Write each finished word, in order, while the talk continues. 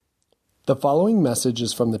The following message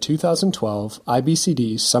is from the 2012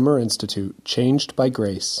 IBCD Summer Institute, Changed by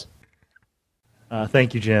Grace.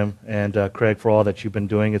 Thank you, Jim, and Craig, for all that you've been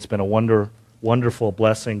doing. It's been a wonderful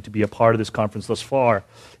blessing to be a part of this conference thus far.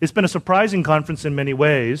 It's been a surprising conference in many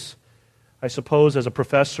ways. I suppose as a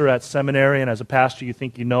professor at seminary and as a pastor, you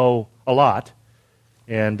think you know a lot.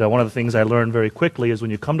 And one of the things I learned very quickly is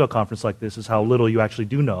when you come to a conference like this is how little you actually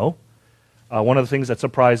do know. One of the things that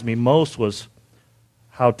surprised me most was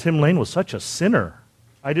how Tim Lane was such a sinner.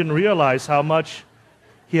 I didn't realize how much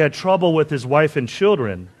he had trouble with his wife and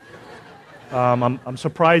children. I'm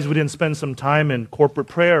surprised we didn't spend some time in corporate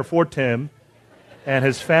prayer for Tim and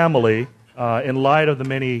his family in light of the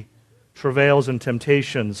many travails and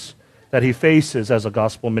temptations that he faces as a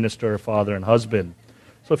gospel minister, father, and husband.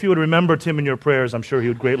 So if you would remember Tim in your prayers, I'm sure he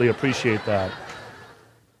would greatly appreciate that.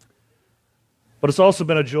 But it's also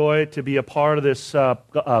been a joy to be a part of this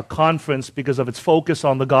conference because of its focus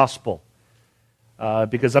on the gospel.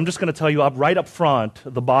 Because I'm just going to tell you right up front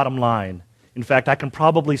the bottom line. In fact, I can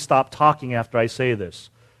probably stop talking after I say this.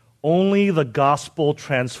 Only the gospel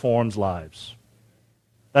transforms lives.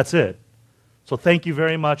 That's it. So thank you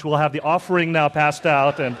very much. We'll have the offering now passed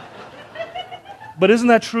out. But isn't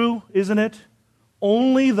that true? Isn't it?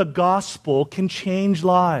 Only the gospel can change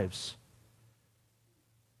lives.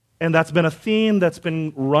 And that's been a theme that's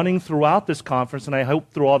been running throughout this conference, and I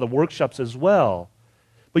hope through all the workshops as well.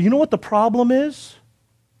 But you know what the problem is?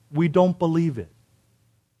 We don't believe it.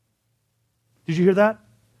 Did you hear that?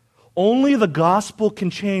 Only the gospel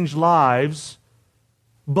can change lives,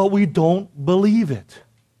 but we don't believe it.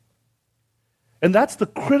 And that's the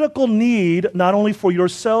critical need, not only for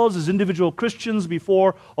yourselves as individual Christians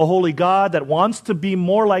before a holy God that wants to be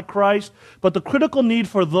more like Christ, but the critical need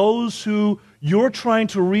for those who you're trying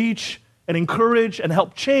to reach and encourage and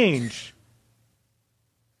help change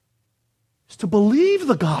is to believe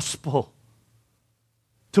the gospel,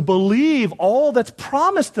 to believe all that's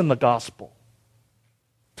promised in the gospel,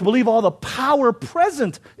 to believe all the power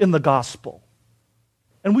present in the gospel.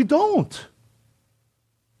 And we don't.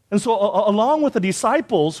 And so along with the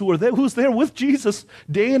disciples who's there with Jesus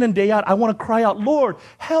day in and day out, I want to cry out, Lord,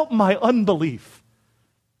 help my unbelief.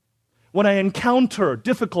 When I encounter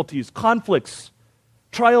difficulties, conflicts,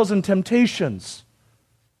 trials and temptations,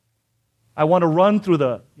 I want to run through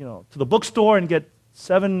to the bookstore and get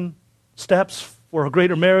 7 steps for a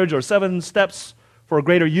greater marriage or 7 steps for a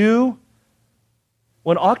greater you.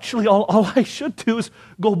 When actually all I should do is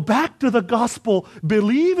go back to the gospel,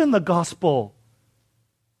 believe in the gospel,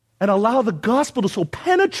 and allow the gospel to so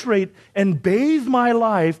penetrate and bathe my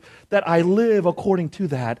life that I live according to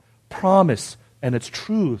that promise and its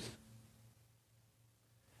truth.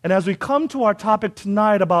 And as we come to our topic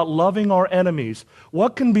tonight about loving our enemies,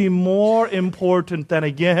 what can be more important than,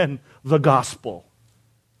 again, the gospel?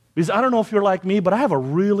 Because I don't know if you're like me, but I have a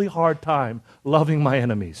really hard time loving my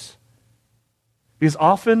enemies. Because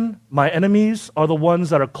often my enemies are the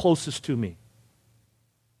ones that are closest to me.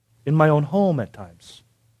 In my own home at times.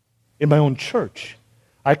 In my own church.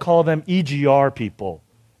 I call them EGR people,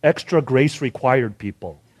 extra grace required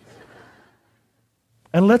people.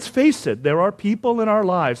 And let's face it, there are people in our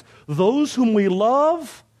lives, those whom we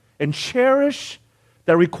love and cherish,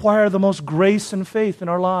 that require the most grace and faith in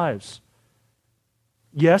our lives.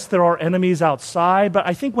 Yes, there are enemies outside, but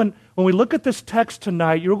I think when we look at this text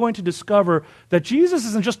tonight, you're going to discover that Jesus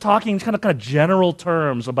isn't just talking in kind of general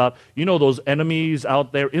terms about, those enemies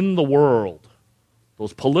out there in the world.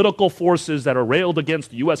 Those political forces that are railed against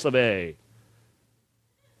the U.S. of A.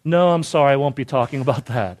 No, I'm sorry, I won't be talking about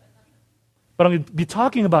that. But I'm going to be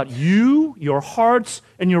talking about you, your hearts,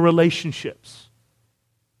 and your relationships.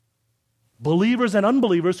 Believers and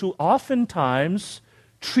unbelievers who oftentimes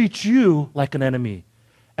treat you like an enemy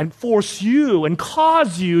and force you and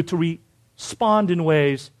cause you to respond in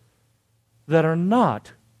ways that are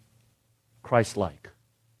not Christ-like.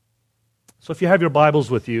 So if you have your Bibles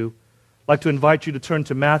with you, I'd like to invite you to turn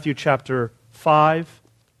to Matthew chapter 5.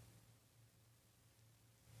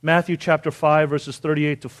 Matthew chapter 5, verses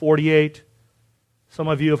 38 to 48. Some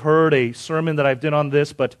of you have heard a sermon that I've done on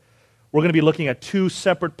this, but we're going to be looking at 2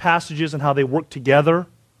 separate passages and how they work together.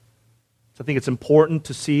 So I think it's important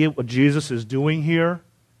to see what Jesus is doing here.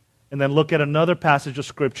 And then look at another passage of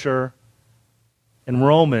Scripture in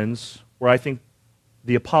Romans, where I think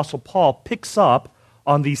the Apostle Paul picks up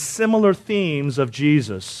on these similar themes of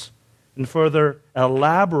Jesus and further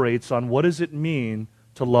elaborates on what does it mean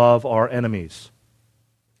to love our enemies.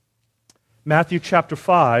 Matthew chapter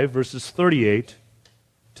 5, verses 38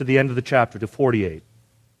 to the end of the chapter, to 48.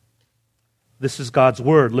 This is God's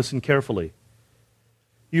word. Listen carefully.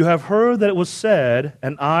 You have heard that it was said,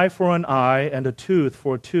 an eye for an eye and a tooth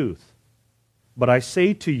for a tooth. But I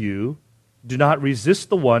say to you, do not resist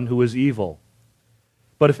the one who is evil.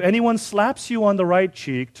 But if anyone slaps you on the right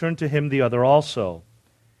cheek, turn to him the other also.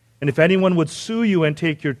 And if anyone would sue you and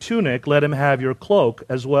take your tunic, let him have your cloak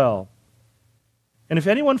as well. And if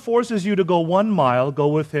anyone forces you to go 1 mile, go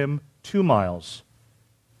with him 2 miles.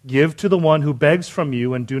 Give to the one who begs from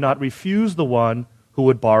you, and do not refuse the one who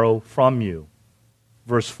would borrow from you.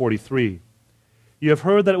 Verse 43. You have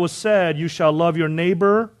heard that it was said, you shall love your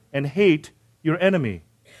neighbor and hate your enemy.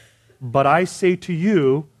 But I say to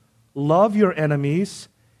you, love your enemies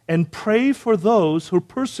and pray for those who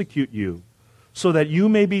persecute you, so that you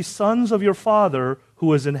may be sons of your Father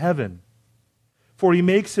who is in heaven. For he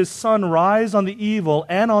makes his sun rise on the evil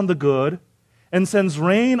and on the good, and sends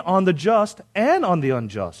rain on the just and on the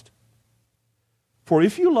unjust. For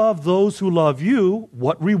if you love those who love you,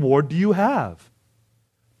 what reward do you have?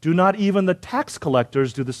 Do not even the tax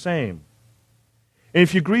collectors do the same? And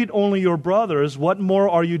if you greet only your brothers, what more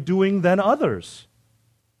are you doing than others?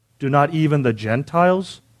 Do not even the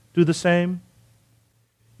Gentiles do the same?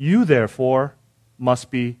 You, therefore, must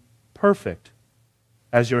be perfect,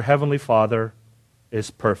 as your heavenly Father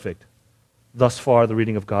is perfect. Thus far, the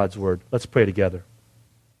reading of God's Word. Let's pray together.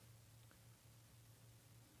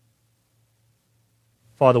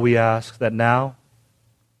 Father, we ask that now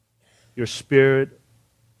your Spirit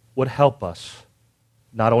would help us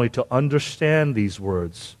not only to understand these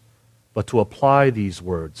words, but to apply these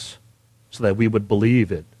words so that we would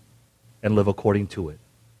believe it and live according to it.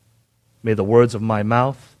 May the words of my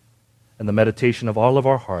mouth and the meditation of all of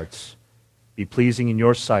our hearts be pleasing in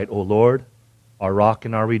your sight, O Lord, our rock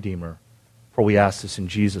and our Redeemer. For we ask this in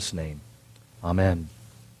Jesus' name. Amen.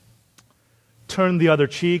 Turn the other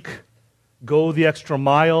cheek, go the extra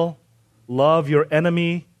mile, love your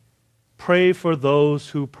enemy, pray for those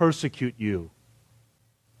who persecute you.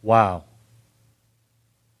 Wow.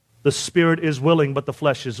 The spirit is willing, but the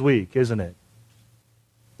flesh is weak, isn't it?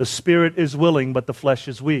 The spirit is willing, but the flesh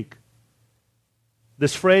is weak.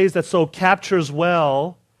 This phrase that so captures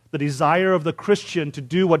well the desire of the Christian to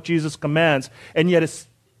do what Jesus commands, and yet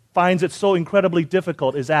finds it so incredibly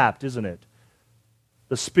difficult, is apt, isn't it?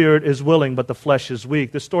 The spirit is willing, but the flesh is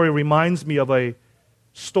weak. This story reminds me of a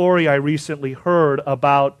story I recently heard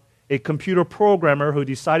about a computer programmer who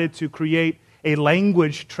decided to create a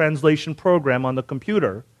language translation program on the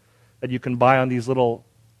computer that you can buy on these little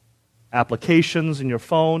applications in your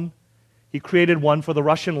phone. He created one for the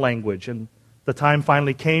Russian language, and the time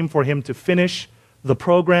finally came for him to finish the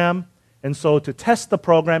program. And so to test the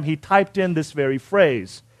program, he typed in this very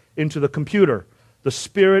phrase into the computer. The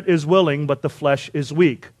spirit is willing, but the flesh is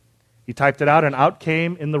weak. He typed it out, and out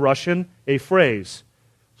came in the Russian a phrase.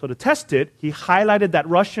 So to test it, he highlighted that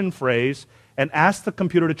Russian phrase and asked the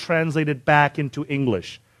computer to translate it back into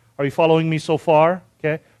English. Are you following me so far?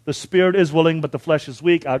 Okay. The spirit is willing, but the flesh is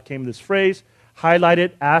weak. Out came this phrase. Highlight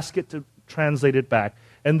it, ask it to translate it back.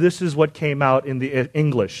 And this is what came out in the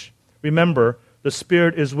English. Remember, the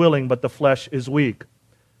spirit is willing, but the flesh is weak.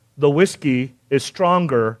 The whiskey is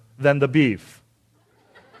stronger than the beef.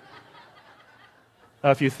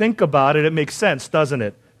 Now, if you think about it, it makes sense, doesn't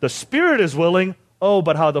it? The spirit is willing, oh,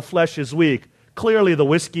 but how the flesh is weak. Clearly, the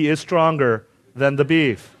whiskey is stronger than the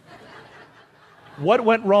beef. What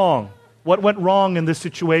went wrong? What went wrong in this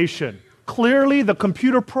situation? Clearly, the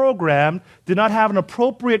computer program did not have an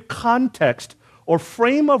appropriate context or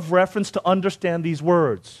frame of reference to understand these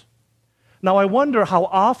words. Now, I wonder how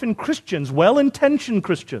often Christians, well-intentioned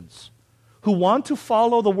Christians, who want to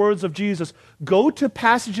follow the words of Jesus, go to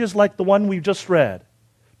passages like the one we just read,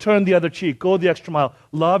 turn the other cheek, go the extra mile,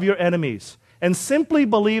 love your enemies, and simply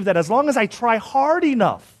believe that as long as I try hard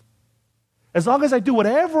enough, as long as I do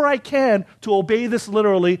whatever I can to obey this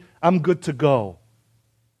literally, I'm good to go.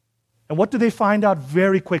 And what do they find out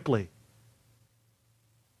very quickly?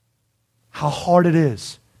 How hard it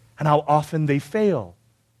is and how often they fail.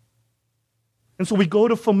 And so we go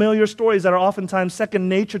to familiar stories that are oftentimes second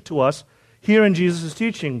nature to us here in Jesus'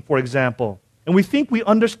 teaching, for example. And we think we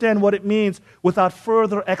understand what it means without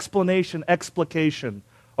further explanation, explication,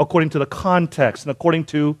 according to the context and according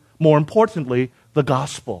to, more importantly, the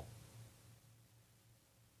gospel.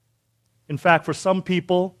 In fact, for some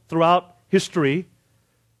people throughout history,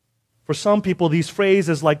 for some people, these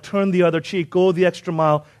phrases like turn the other cheek, go the extra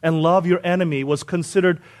mile, and love your enemy was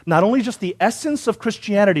considered not only just the essence of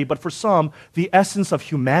Christianity, but for some, the essence of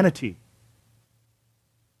humanity.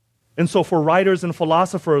 And so for writers and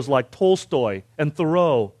philosophers like Tolstoy and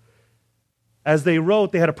Thoreau, as they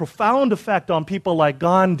wrote, they had a profound effect on people like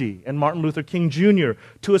Gandhi and Martin Luther King Jr.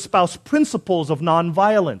 to espouse principles of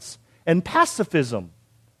nonviolence and pacifism,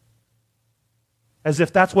 as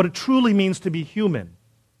if that's what it truly means to be human.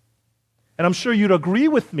 And I'm sure you'd agree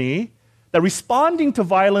with me that responding to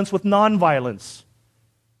violence with nonviolence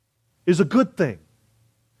is a good thing.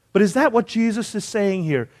 But is that what Jesus is saying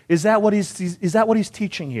here? Is that what he's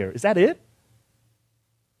teaching here? Is that it?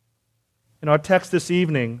 In our text this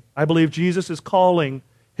evening, I believe Jesus is calling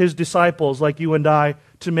his disciples, like you and I,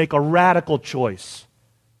 to make a radical choice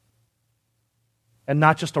and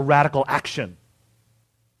not just a radical action.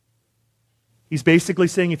 He's basically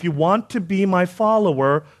saying, if you want to be my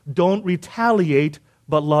follower, don't retaliate,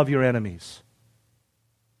 but love your enemies.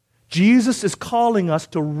 Jesus is calling us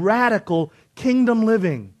to radical kingdom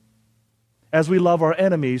living as we love our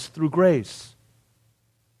enemies through grace.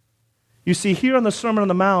 You see, here on the Sermon on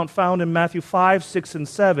the Mount, found in Matthew 5, 6, and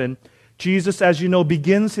 7, Jesus, as you know,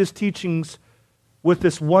 begins his teachings with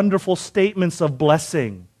this wonderful statements of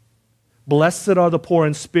blessing. Blessed are the poor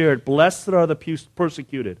in spirit. Blessed are the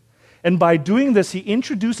persecuted. And by doing this, he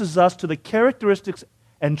introduces us to the characteristics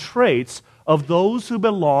and traits of those who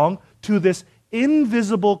belong to this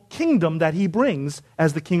invisible kingdom that he brings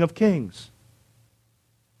as the King of Kings.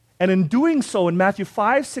 And in doing so, in Matthew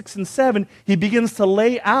 5, 6, and 7, he begins to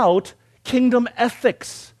lay out kingdom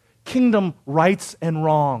ethics, kingdom rights and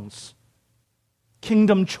wrongs,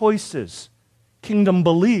 kingdom choices, kingdom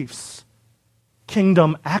beliefs,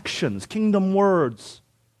 kingdom actions, kingdom words.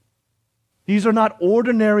 These are not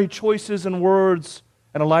ordinary choices and words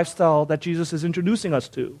and a lifestyle that Jesus is introducing us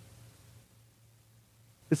to.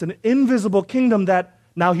 It's an invisible kingdom that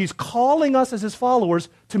now he's calling us as his followers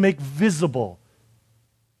to make visible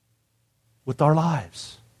with our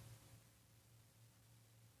lives.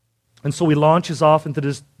 And so he launches off into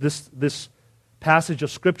this passage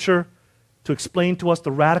of Scripture to explain to us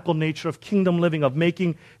the radical nature of kingdom living, of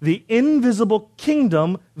making the invisible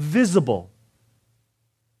kingdom visible.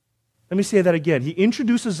 Let me say that again. He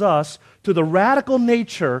introduces us to the radical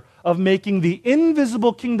nature of making the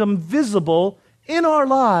invisible kingdom visible in our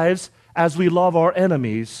lives as we love our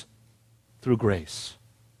enemies through grace.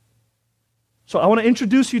 So I want to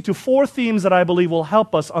introduce you to 4 themes that I believe will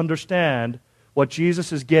help us understand what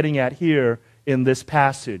Jesus is getting at here in this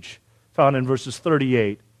passage, found in verses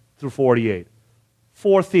 38 through 48.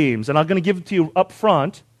 4 themes, and I'm going to give it to you up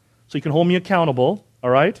front so you can hold me accountable, all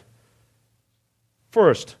right?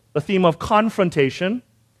 First, the theme of confrontation.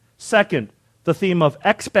 Second, the theme of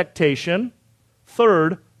expectation.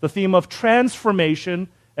 Third, the theme of transformation.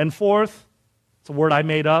 And fourth, it's a word I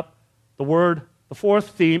made up, the fourth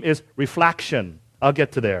theme is reflection. I'll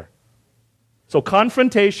get to there. So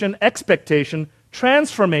confrontation, expectation,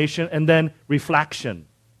 transformation, and then reflection.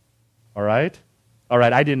 All right? All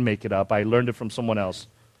right, I didn't make it up. I learned it from someone else.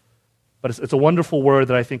 But it's a wonderful word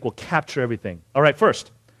that I think will capture everything. All right,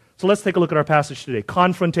 first, so let's take a look at our passage today.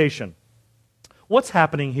 Confrontation. What's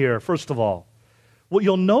happening here, first of all? What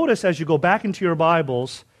you'll notice as you go back into your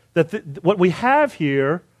Bibles, that what we have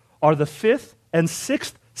here are the 5th and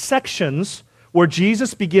 6th sections where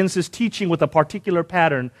Jesus begins his teaching with a particular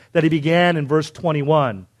pattern that he began in verse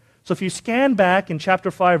 21. So if you scan back in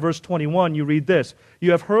chapter 5, verse 21, you read this.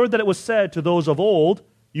 You have heard that it was said to those of old,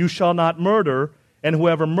 you shall not murder, and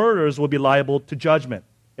whoever murders will be liable to judgment.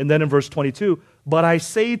 And then in verse 22, but I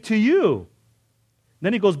say to you.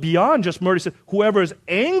 Then he goes beyond just murder. He says, whoever is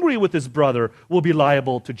angry with his brother will be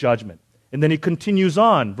liable to judgment. And then he continues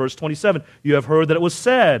on, verse 27, you have heard that it was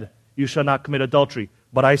said, you shall not commit adultery.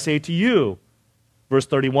 But I say to you, verse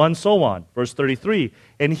 31, so on, verse 33.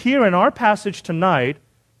 And here in our passage tonight,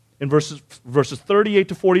 in verses 38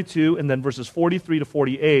 to 42, and then verses 43 to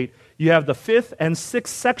 48, you have the 5th and 6th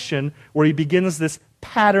section where he begins this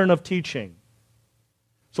pattern of teaching.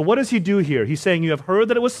 So what does he do here? He's saying, you have heard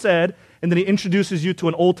that it was said, and then he introduces you to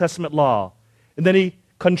an Old Testament law. And then he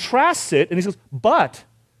contrasts it, and he says, but,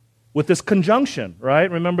 with this conjunction, right?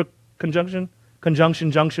 Remember conjunction?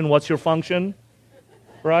 Conjunction, junction, what's your function?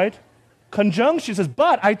 Right? Conjunction says,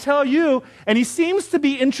 but I tell you, and he seems to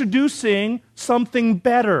be introducing something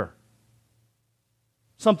better,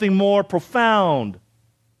 something more profound,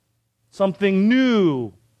 something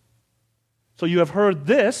new. So you have heard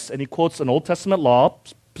this, and he quotes an Old Testament law,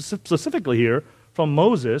 specifically here, from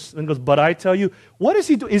Moses, and goes, but I tell you, what is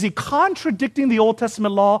he doing? Is he contradicting the Old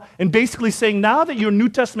Testament law and basically saying, now that you're New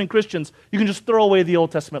Testament Christians, you can just throw away the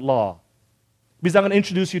Old Testament law? Because I'm going to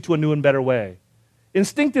introduce you to a new and better way.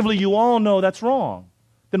 Instinctively, you all know that's wrong.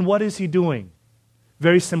 Then what is he doing?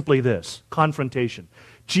 Very simply this, confrontation.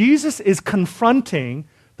 Jesus is confronting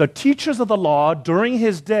the teachers of the law during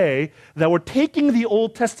his day that were taking the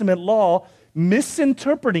Old Testament law,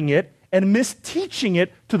 misinterpreting it, and misteaching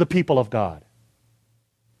it to the people of God.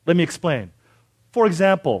 Let me explain. For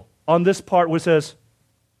example, on this part where it says,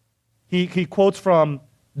 he quotes from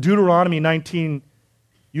Deuteronomy 19,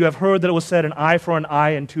 You have heard that it was said, an eye for an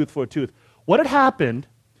eye and tooth for a tooth. What had happened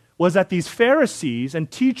was that these Pharisees and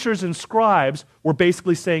teachers and scribes were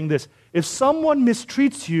basically saying this: if someone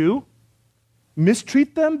mistreats you,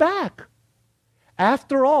 mistreat them back.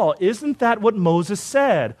 After all, isn't that what Moses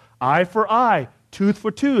said? Eye for eye, tooth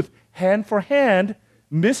for tooth, hand for hand,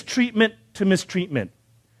 mistreatment to mistreatment,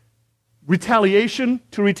 retaliation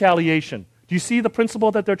to retaliation. Do you see the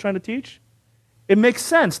principle that they're trying to teach? It makes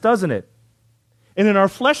sense, doesn't it? And in our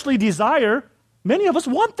fleshly desire, many of us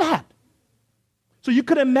want that. So you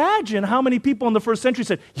could imagine how many people in the first century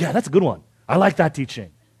said, yeah, that's a good one. I like that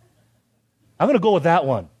teaching. I'm going to go with that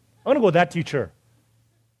one. I'm going to go with that teacher.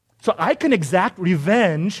 So I can exact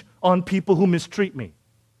revenge on people who mistreat me.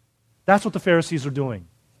 That's what the Pharisees are doing.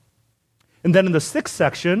 And then in the 6th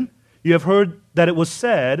section, you have heard that it was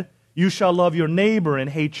said, you shall love your neighbor and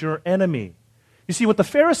hate your enemy. You see, what the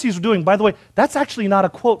Pharisees are doing, by the way, that's actually not a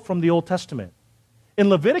quote from the Old Testament. In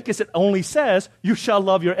Leviticus, it only says, you shall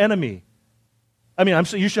love your enemy.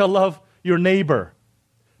 You shall love your neighbor.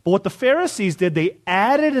 But what the Pharisees did, they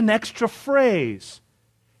added an extra phrase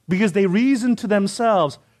because they reasoned to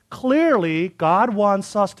themselves, clearly, God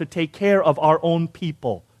wants us to take care of our own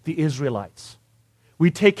people, the Israelites.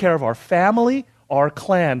 We take care of our family, our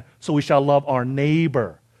clan, so we shall love our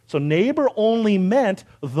neighbor. So neighbor only meant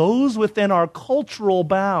those within our cultural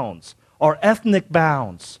bounds, our ethnic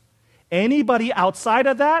bounds. Anybody outside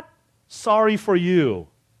of that, sorry for you.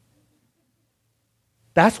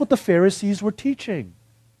 That's what the Pharisees were teaching.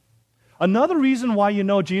 Another reason why you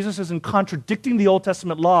know Jesus isn't contradicting the Old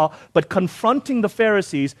Testament law, but confronting the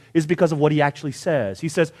Pharisees, is because of what he actually says. He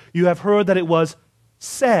says, you have heard that it was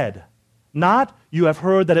said, not you have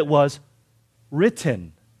heard that it was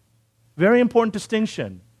written. Very important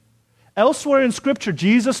distinction. Elsewhere in Scripture,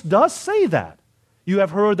 Jesus does say that. You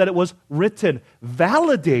have heard that it was written,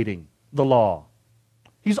 validating the law.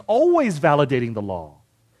 He's always validating the law.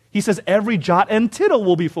 He says every jot and tittle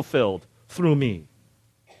will be fulfilled through me.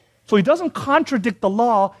 So he doesn't contradict the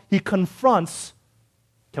law, he confronts,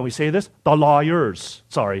 can we say this? The lawyers.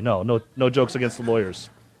 Sorry, no jokes against the lawyers.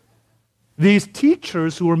 These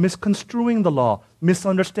teachers who were misconstruing the law,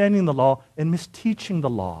 misunderstanding the law, and misteaching the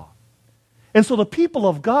law. And so the people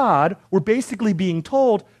of God were basically being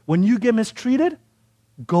told, when you get mistreated,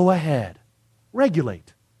 go ahead,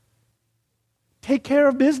 regulate. Take care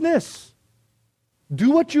of business.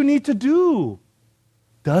 Do what you need to do.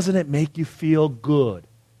 Doesn't it make you feel good?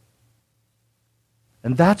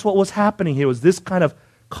 And that's what was happening here, was this kind of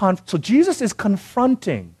so Jesus is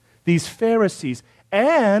confronting these Pharisees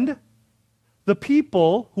and the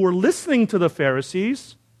people who are listening to the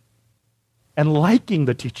Pharisees and liking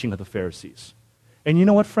the teaching of the Pharisees. And you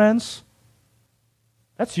know what, friends?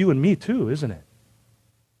 That's you and me too, isn't it?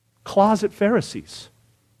 Closet Pharisees.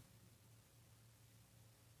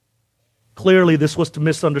 Clearly, this was to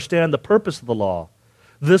misunderstand the purpose of the law.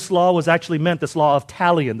 This law was actually meant, this law of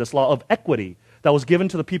talion, this law of equity that was given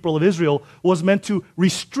to the people of Israel, was meant to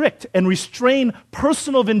restrict and restrain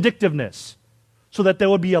personal vindictiveness so that there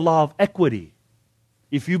would be a law of equity.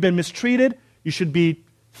 If you've been mistreated, you should receive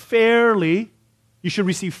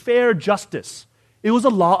fair justice. It was a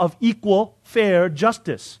law of equal, fair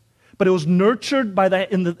justice. But it was nurtured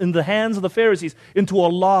in the hands of the Pharisees into a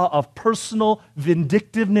law of personal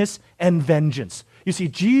vindictiveness and vengeance. You see,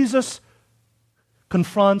 Jesus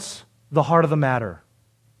confronts the heart of the matter.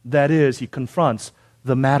 That is, he confronts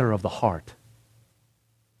the matter of the heart.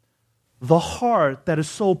 The heart that is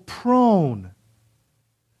so prone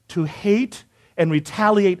to hate and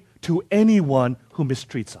retaliate to anyone who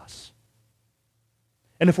mistreats us.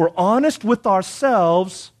 And if we're honest with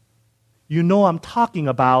ourselves, you know I'm talking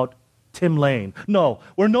about Tim Lane.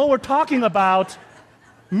 We're talking about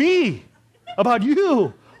me, about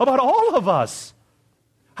you, about all of us.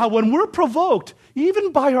 How when we're provoked,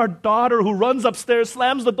 even by our daughter who runs upstairs,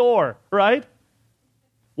 slams the door, right?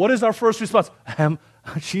 What is our first response?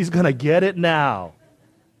 She's going to get it now.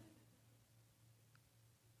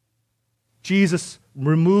 Jesus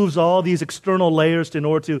removes all these external layers in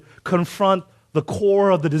order to confront the core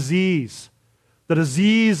of the disease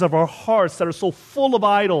of our hearts that are so full of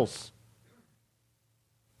idols.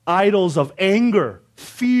 Idols of anger,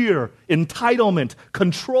 fear, entitlement,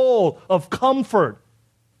 control, of comfort.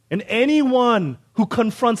 And anyone who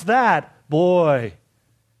confronts that, boy,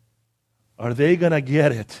 are they going to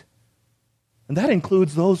get it. And that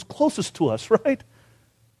includes those closest to us, right?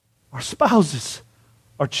 Our spouses,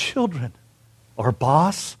 our children, our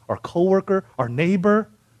boss, our coworker, our neighbor.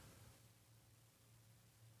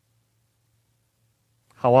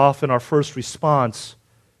 How often our first response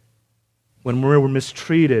when we're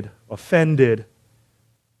mistreated, offended,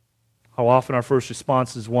 how often our first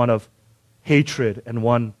response is one of hatred and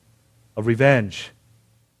one of revenge.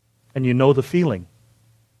 And you know the feeling.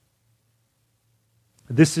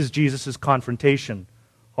 This is Jesus' confrontation.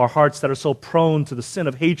 Our hearts that are so prone to the sin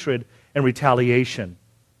of hatred and retaliation.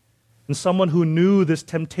 And someone who knew this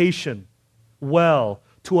temptation well,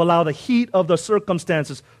 to allow the heat of the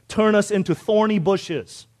circumstances turn us into thorny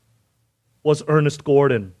bushes, was Ernest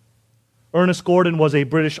Gordon. Ernest Gordon was a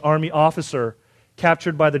British Army officer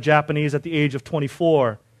captured by the Japanese at the age of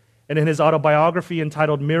 24. And in his autobiography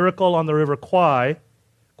entitled Miracle on the River Kwai,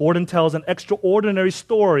 Gordon tells an extraordinary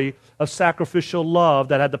story of sacrificial love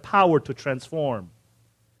that had the power to transform.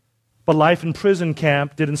 But life in prison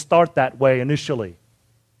camp didn't start that way initially.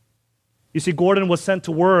 You see, Gordon was sent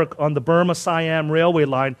to work on the Burma-Siam railway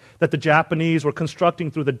line that the Japanese were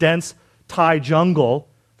constructing through the dense Thai jungle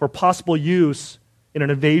for possible use in an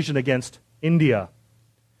invasion against India.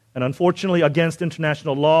 And unfortunately, against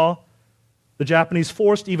international law, the Japanese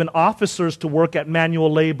forced even officers to work at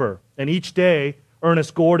manual labor. And each day,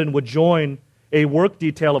 Ernest Gordon would join a work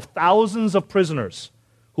detail of thousands of prisoners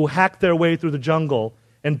who hacked their way through the jungle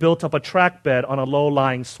and built up a track bed on a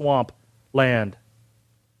low-lying swamp land.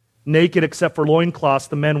 Naked except for loincloths,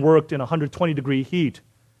 the men worked in 120-degree heat.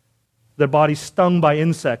 Their bodies stung by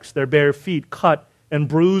insects, their bare feet cut and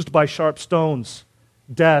bruised by sharp stones.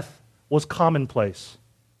 Death was commonplace.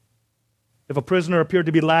 If a prisoner appeared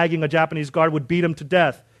to be lagging, a Japanese guard would beat him to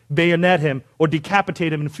death, bayonet him, or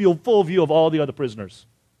decapitate him in full view of all the other prisoners.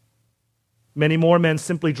 Many more men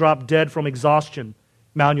simply dropped dead from exhaustion,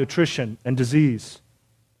 malnutrition, and disease.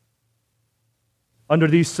 Under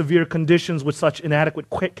these severe conditions with such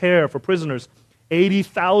inadequate care for prisoners,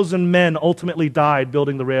 80,000 men ultimately died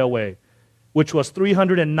building the railway, which was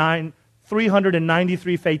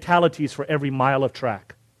 393 fatalities for every mile of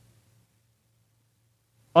track.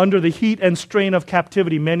 Under the heat and strain of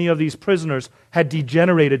captivity, many of these prisoners had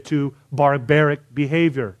degenerated to barbaric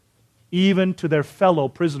behavior, even to their fellow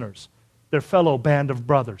prisoners, their fellow band of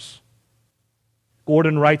brothers.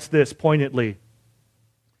 Gordon writes this poignantly: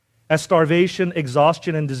 as starvation,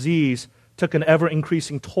 exhaustion, and disease took an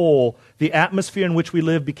ever-increasing toll, the atmosphere in which we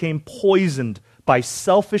live became poisoned by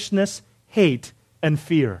selfishness, hate, and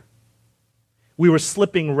fear. We were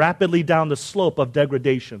slipping rapidly down the slope of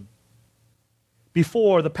degradation.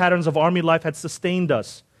 Before, the patterns of army life had sustained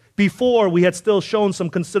us. Before, we had still shown some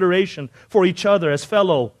consideration for each other as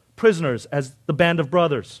fellow prisoners, as the band of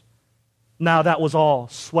brothers. Now that was all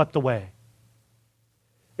swept away.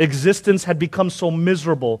 Existence had become so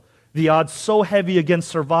miserable, the odds so heavy against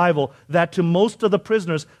survival, that to most of the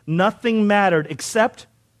prisoners, nothing mattered except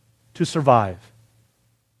to survive.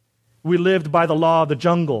 We lived by the law of the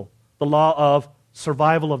jungle, the law of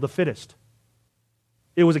survival of the fittest.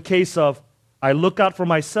 It was a case of, I look out for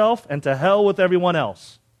myself and to hell with everyone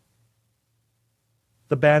else.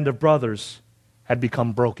 The band of brothers had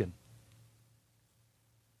become broken.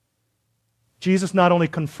 Jesus not only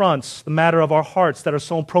confronts the matter of our hearts that are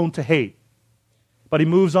so prone to hate, but he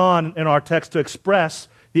moves on in our text to express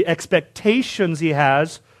the expectations he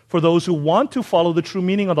has for those who want to follow the true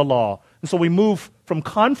meaning of the law. And so we move from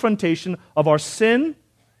confrontation of our sin,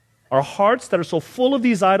 our hearts that are so full of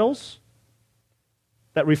these idols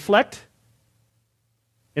that reflect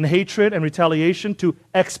in hatred and retaliation, to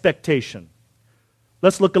expectation.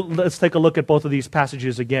 Let's take a look at both of these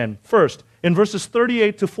passages again. First, in verses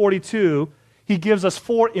 38 to 42, he gives us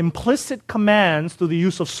 4 implicit commands through the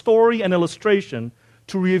use of story and illustration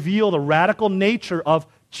to reveal the radical nature of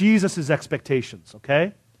Jesus' expectations,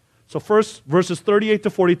 okay? So first, verses 38 to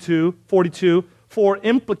 42, 4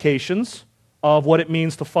 implications of what it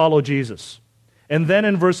means to follow Jesus. And then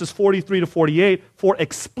in verses 43 to 48, 4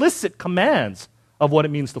 explicit commands of what it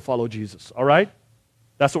means to follow Jesus, all right?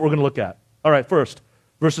 That's what we're going to look at. All right, first,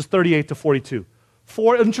 verses 38 to 42.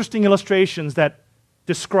 4 interesting illustrations that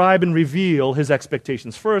describe and reveal his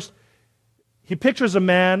expectations. First, he pictures a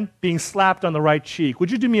man being slapped on the right cheek.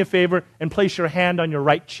 Would you do me a favor and place your hand on your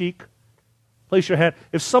right cheek? Place your hand.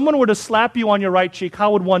 If someone were to slap you on your right cheek,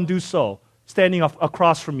 how would one do so? Standing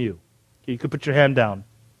across from you. Okay, you could put your hand down.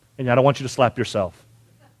 And I don't want you to slap yourself.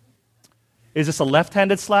 Is this a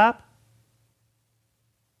left-handed slap?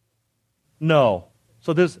 No.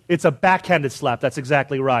 So it's a backhanded slap. That's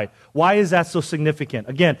exactly right. Why is that so significant?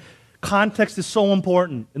 Again, context is so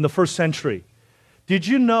important in the first century. Did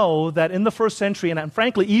you know that in the first century, and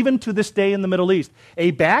frankly, even to this day in the Middle East, a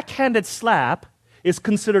backhanded slap is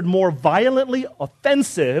considered more violently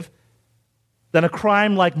offensive than a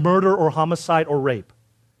crime like murder or homicide or rape?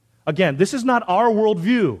 Again, this is not our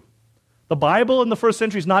worldview. The Bible in the first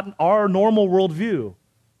century is not our normal worldview.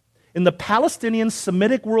 In the Palestinian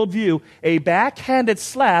Semitic worldview, a backhanded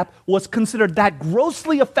slap was considered that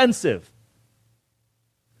grossly offensive.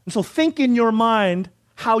 And so think in your mind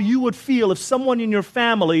how you would feel if someone in your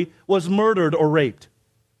family was murdered or raped.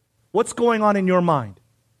 What's going on in your mind?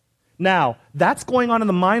 Now, that's going on in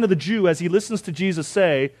the mind of the Jew as he listens to Jesus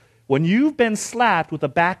say, when you've been slapped with the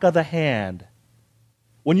back of the hand,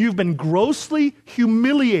 when you've been grossly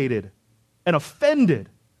humiliated and offended,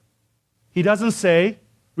 he doesn't say,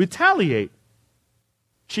 retaliate,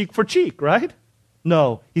 cheek for cheek, right?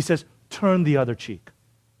 No, he says, turn the other cheek.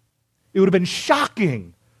 It would have been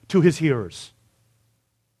shocking to his hearers.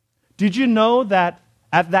 Did you know that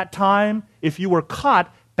at that time, if you were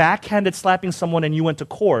caught backhanded slapping someone and you went to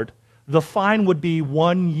court, the fine would be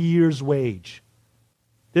 1 year's wage?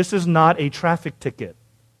 This is not a traffic ticket.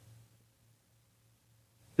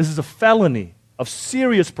 This is a felony of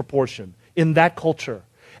serious proportion in that culture.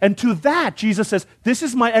 And to that, Jesus says, this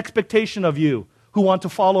is my expectation of you who want to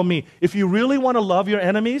follow me. If you really want to love your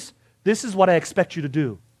enemies, this is what I expect you to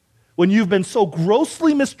do. When you've been so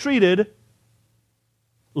grossly mistreated,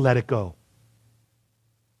 let it go.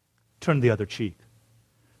 Turn the other cheek.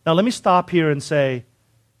 Now let me stop here and say,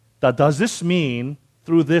 that does this mean,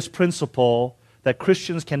 through this principle, that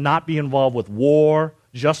Christians cannot be involved with war,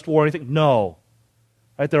 just war, anything? No.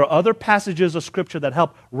 Right? There are other passages of Scripture that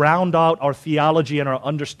help round out our theology and our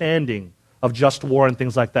understanding of just war and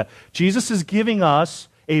things like that. Jesus is giving us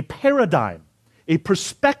a paradigm, a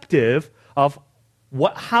perspective of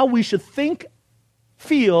how we should think,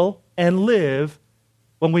 feel, and live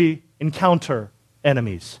when we encounter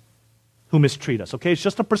enemies who mistreat us. Okay? It's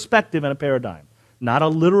just a perspective and a paradigm, not a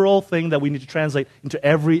literal thing that we need to translate into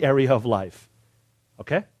every area of life.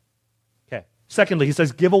 Okay? Okay. Secondly, he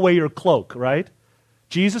says, give away your cloak, right?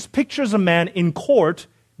 Jesus pictures a man in court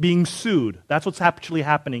being sued. That's what's actually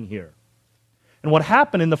happening here. And what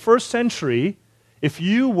happened in the first century, if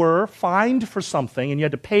you were fined for something and you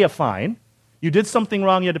had to pay a fine, you did something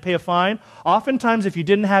wrong, you had to pay a fine, oftentimes if you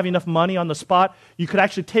didn't have enough money on the spot, you could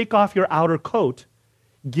actually take off your outer coat,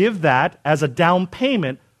 give that as a down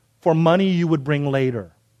payment for money you would bring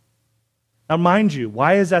later. Now mind you,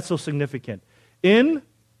 why is that so significant? In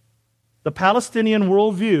the Palestinian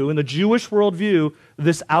worldview, in the Jewish worldview,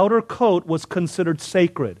 this outer coat was considered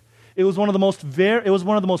sacred. It was one of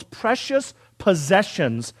the most precious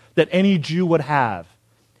possessions that any Jew would have.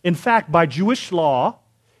 In fact, by Jewish law,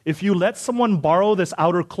 if you let someone borrow this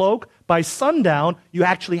outer cloak, by sundown, you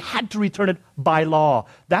actually had to return it by law.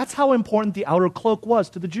 That's how important the outer cloak was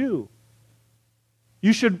to the Jew.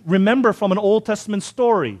 You should remember from an Old Testament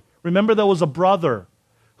story. Remember there was a brother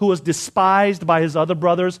who was despised by his other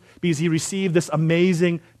brothers because he received this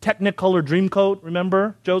amazing Technicolor dream coat.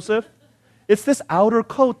 Remember Joseph? It's this outer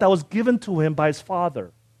coat that was given to him by his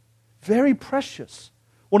father. Very precious.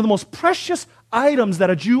 One of the most precious items that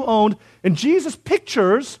a Jew owned. And Jesus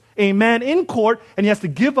pictures a man in court and he has to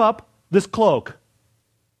give up this cloak.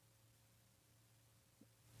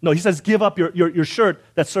 No, he says give up your shirt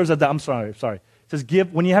that serves as I'm sorry. He says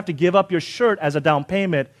when you have to give up your shirt as a down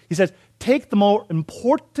payment, he says take the more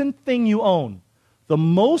important thing you own, the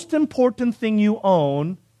most important thing you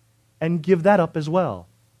own, and give that up as well.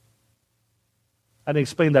 I didn't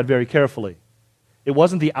explain that very carefully. It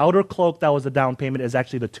wasn't the outer cloak that was the down payment, it's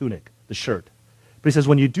actually the tunic, the shirt. But he says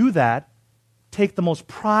when you do that, take the most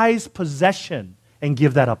prized possession and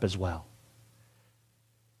give that up as well.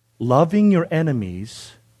 Loving your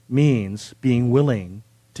enemies means being willing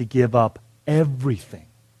to give up everything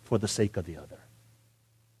for the sake of the other.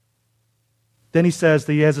 Then he says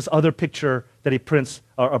that he has this other picture that he prints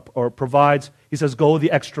or provides. He says, go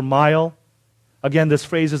the extra mile. Again, this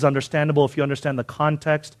phrase is understandable if you understand the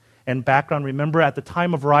context and background. Remember, at the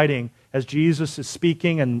time of writing, as Jesus is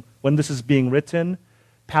speaking and when this is being written,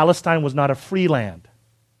 Palestine was not a free land.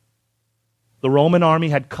 The Roman army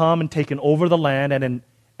had come and taken over the land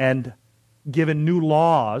and given new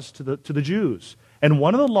laws to the Jews. And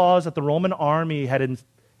one of the laws that the Roman army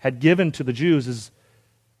had given to the Jews is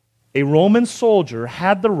a Roman soldier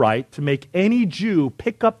had the right to make any Jew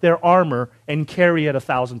pick up their armor and carry it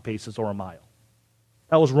 1,000 paces or a mile.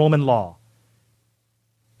 That was Roman law.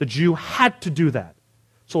 The Jew had to do that.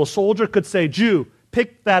 So a soldier could say, Jew,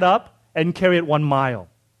 pick that up and carry it 1 mile.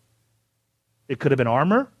 It could have been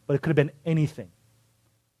armor, but it could have been anything.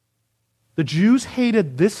 The Jews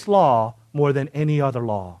hated this law more than any other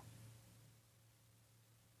law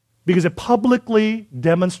because it publicly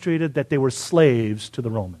demonstrated that they were slaves to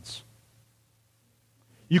the Romans.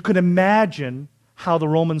 You can imagine how the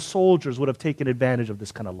Roman soldiers would have taken advantage of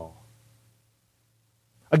this kind of law.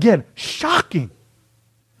 Again, shocking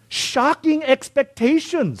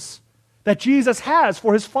expectations. that Jesus has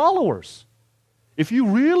for his followers. If you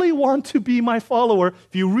really want to be my follower,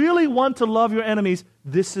 if you really want to love your enemies,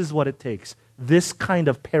 this is what it takes. This kind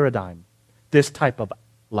of paradigm, this type of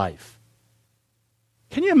life.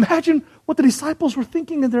 Can you imagine what the disciples were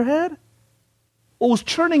thinking in their head? What was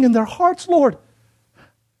churning in their hearts? Lord,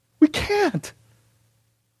 we can't.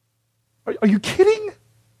 Are you kidding?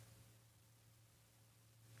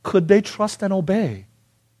 Could they trust and obey?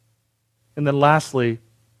 And then lastly,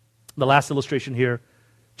 the last illustration here,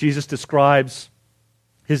 Jesus describes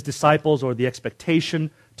his disciples or the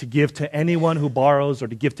expectation to give to anyone who borrows or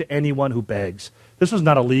to give to anyone who begs. This was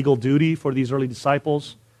not a legal duty for these early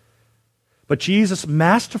disciples. But Jesus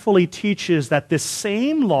masterfully teaches that this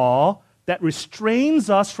same law that restrains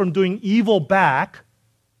us from doing evil back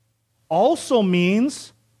also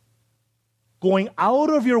means going out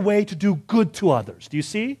of your way to do good to others. Do you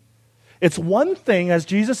see? It's one thing as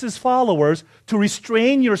Jesus' followers to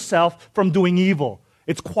restrain yourself from doing evil.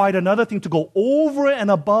 It's quite another thing to go over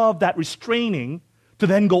and above that restraining, to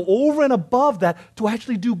then go over and above that to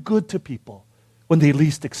actually do good to people when they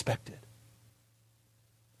least expect it.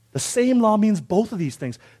 The same law means both of these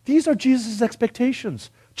things. These are Jesus'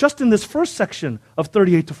 expectations, just in this first section of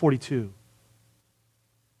 38 to 42.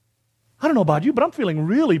 I don't know about you, but I'm feeling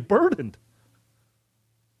really burdened.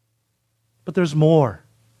 But there's more,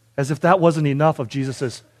 as if that wasn't enough of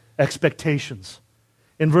Jesus' expectations.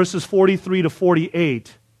 In verses 43 to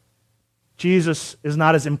 48, Jesus is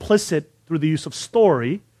not as implicit through the use of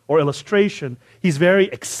story or illustration. He's very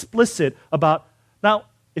explicit about, now,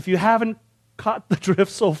 if you haven't caught the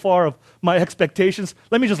drift so far of my expectations,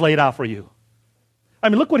 let me just lay it out for you. I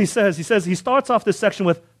mean, look what he says. He starts off this section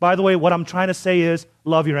with, by the way, what I'm trying to say is,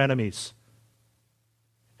 love your enemies.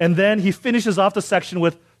 And then he finishes off the section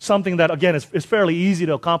with something that, again, is fairly easy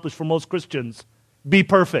to accomplish for most Christians. Be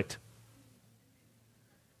perfect.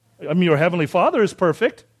 I mean, your heavenly Father is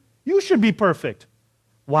perfect. You should be perfect.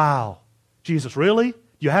 Wow. Jesus, really?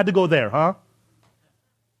 You had to go there, huh?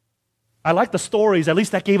 I like the stories. At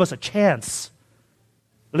least that gave us a chance.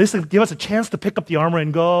 At least it gave us a chance to pick up the armor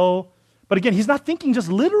and go. But again, he's not thinking just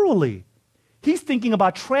literally. He's thinking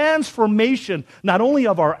about transformation, not only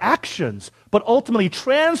of our actions, but ultimately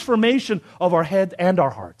transformation of our head and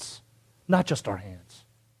our hearts, not just our hands.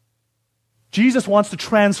 Jesus wants to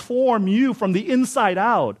transform you from the inside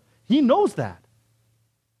out. He knows that.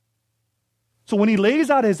 So when he lays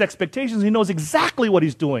out his expectations, he knows exactly what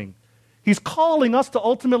he's doing. He's calling us to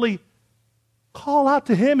ultimately call out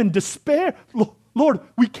to him in despair. Lord,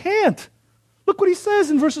 we can't. Look what he says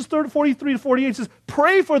in verses 43 to 48. He says,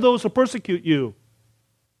 pray for those who persecute you.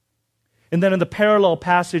 And then in the parallel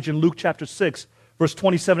passage in Luke chapter 6, verse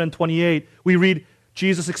 27 and 28, we read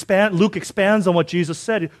Luke expands on what Jesus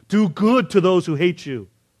said. Do good to those who hate you.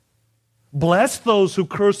 Bless those who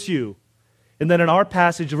curse you. And then in our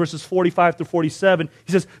passage, verses 45 to 47,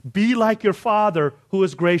 he says, be like your Father who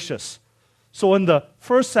is gracious. So in the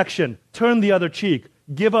first section, turn the other cheek,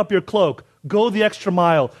 give up your cloak, go the extra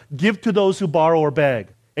mile, give to those who borrow or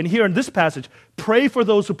beg. And here in this passage, pray for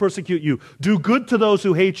those who persecute you, do good to those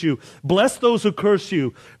who hate you, bless those who curse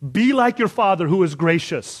you, be like your Father who is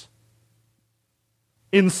gracious.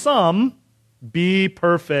 In sum, be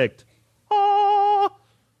perfect.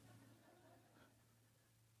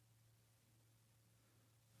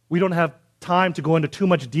 We don't have time to go into too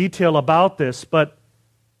much detail about this, but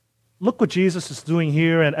look what Jesus is doing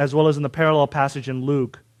here, and as well as in the parallel passage in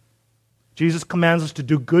Luke. Jesus commands us to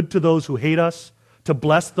do good to those who hate us, to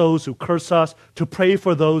bless those who curse us, to pray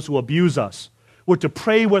for those who abuse us. We're to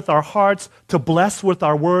pray with our hearts, to bless with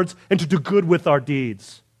our words, and to do good with our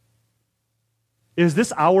deeds. Is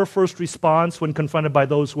this our first response when confronted by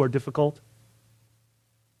those who are difficult?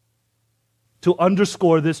 To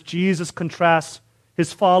underscore this, Jesus contrasts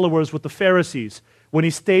his followers with the Pharisees when he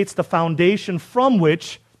states the foundation from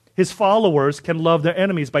which his followers can love their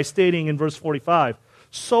enemies by stating in verse 45,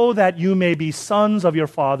 so that you may be sons of your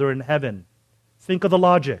Father in heaven. Think of the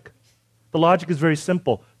logic. The logic is very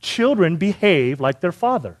simple. Children behave like their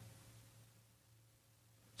father.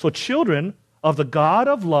 So children of the God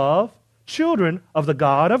of love, children of the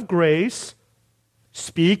God of grace,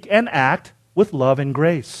 speak and act with love and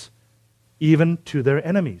grace, even to their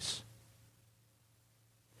enemies.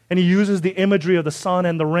 And he uses the imagery of the sun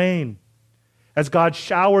and the rain as God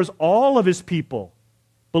showers all of his people,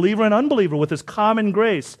 believer and unbeliever, with his common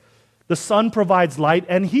grace. The sun provides light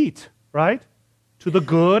and heat, right? To the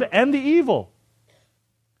good and the evil.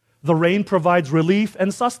 The rain provides relief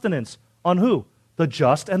and sustenance on who? The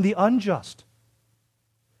just and the unjust.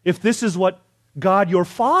 If this is what God your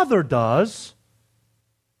Father does,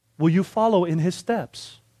 will you follow in his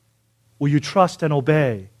steps? Will you trust and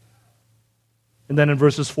obey? And then in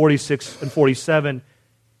verses 46 and 47,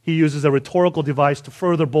 he uses a rhetorical device to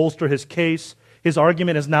further bolster his case. His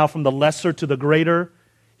argument is now from the lesser to the greater.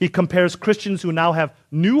 He compares Christians who now have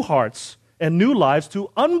new hearts and new lives to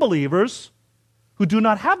unbelievers who do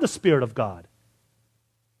not have the Spirit of God.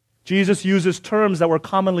 Jesus uses terms that were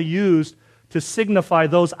commonly used to signify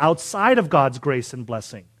those outside of God's grace and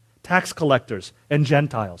blessing, tax collectors and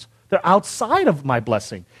Gentiles. They're outside of my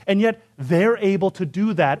blessing, and yet they're able to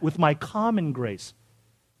do that with my common grace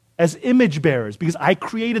as image bearers because I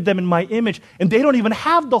created them in my image, and they don't even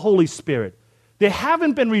have the Holy Spirit. They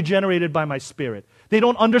haven't been regenerated by my Spirit. They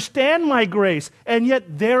don't understand my grace, and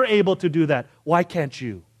yet they're able to do that. Why can't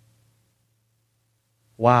you?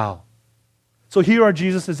 Wow. So here are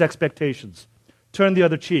Jesus' expectations. Turn the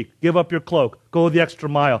other cheek. Give up your cloak. Go the extra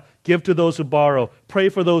mile. Give to those who borrow. Pray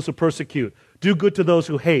for those who persecute. Do good to those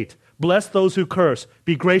who hate. Bless those who curse.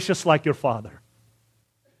 Be gracious like your Father.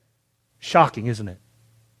 Shocking, isn't it?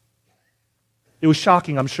 It was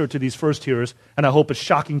shocking, I'm sure, to these first hearers, and I hope it's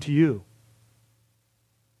shocking to you.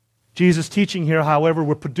 Jesus' teaching here, however,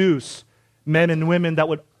 would produce men and women that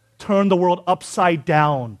would turn the world upside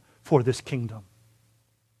down for this kingdom.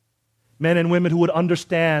 Men and women who would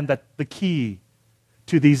understand that the key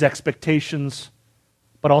to these expectations,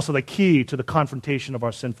 but also the key to the confrontation of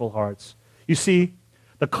our sinful hearts. You see,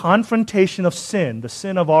 the confrontation of sin, the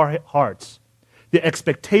sin of our hearts, the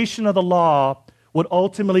expectation of the law would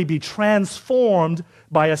ultimately be transformed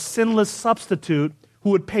by a sinless substitute who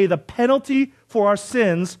would pay the penalty for our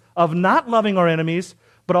sins of not loving our enemies,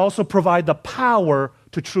 but also provide the power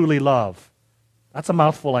to truly love. That's a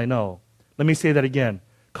mouthful, I know. Let me say that again.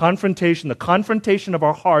 The confrontation of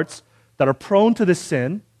our hearts that are prone to this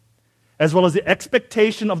sin, as well as the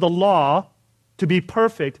expectation of the law to be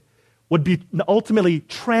perfect, would be ultimately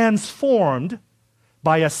transformed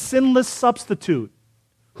by a sinless substitute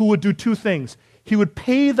who would do two things. He would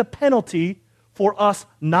pay the penalty for us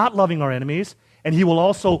not loving our enemies, and he will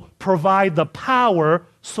also provide the power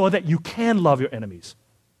so that you can love your enemies.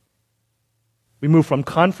 We move from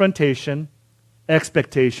confrontation,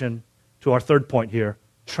 expectation, to our third point here,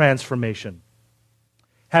 transformation.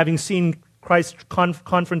 Having seen Christ's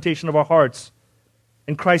confrontation of our hearts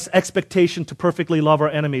and Christ's expectation to perfectly love our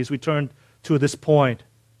enemies, we turn to this point.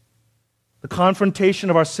 The confrontation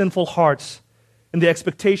of our sinful hearts and the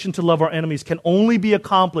expectation to love our enemies can only be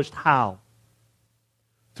accomplished how?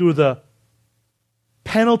 Through the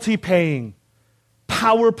penalty-paying,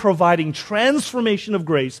 power-providing transformation of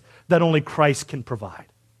grace that only Christ can provide.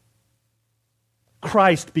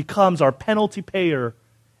 Christ becomes our penalty payer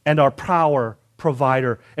and our power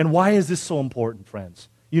provider. And why is this so important, friends?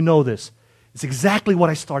 You know this. It's exactly what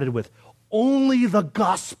I started with. Only the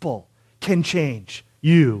gospel can change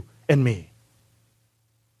you and me.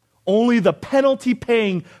 Only the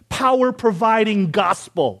penalty-paying, power-providing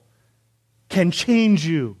gospel can change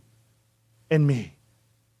you and me.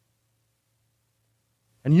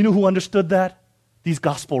 And you know who understood that? These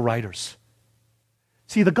gospel writers.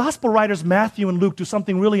 See, the gospel writers, Matthew and Luke, do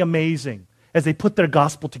something really amazing as they put their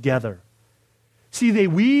gospel together. See, they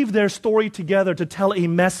weave their story together to tell a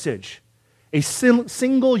message, a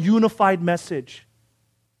single unified message.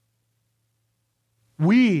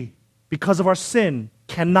 We, because of our sin,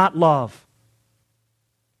 cannot love.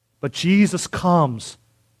 But Jesus comes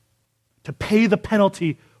to pay the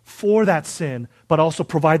penalty for that sin, but also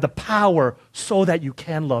provide the power so that you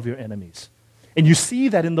can love your enemies. And you see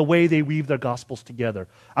that in the way they weave their gospels together.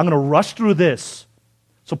 I'm going to rush through this,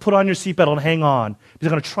 so put on your seatbelt and hang on, because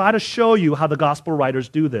I'm going to try to show you how the gospel writers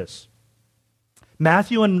do this.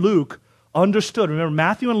 Matthew and Luke understood. Remember,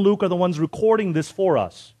 Matthew and Luke are the ones recording this for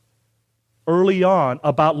us early on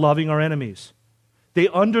about loving our enemies. They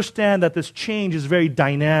understand that this change is very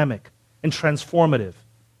dynamic and transformative.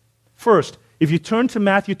 First, if you turn to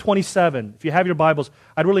Matthew 27, if you have your Bibles,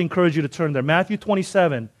 I'd really encourage you to turn there. Matthew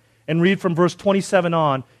 27, and read from verse 27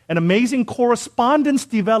 on. An amazing correspondence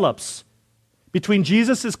develops between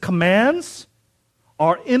Jesus' commands,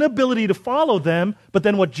 our inability to follow them, but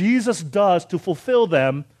then what Jesus does to fulfill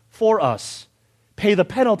them for us. Pay the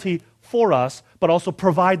penalty for us, but also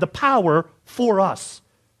provide the power for us.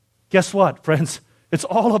 Guess what, friends? It's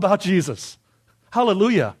all about Jesus.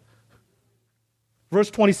 Hallelujah.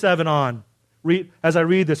 Verse 27 on. As I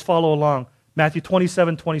read this, follow along. Matthew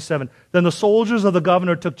 27:27. Then the soldiers of the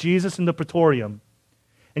governor took Jesus in the praetorium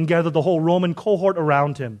and gathered the whole Roman cohort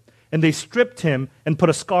around him. And they stripped him and put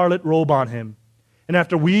a scarlet robe on him. And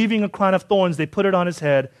after weaving a crown of thorns, they put it on his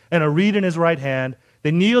head and a reed in his right hand.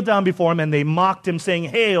 They kneeled down before him and they mocked him, saying,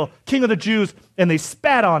 "Hail, King of the Jews!" And they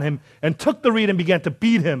spat on him and took the reed and began to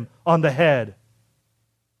beat him on the head.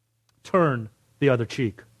 Turn the other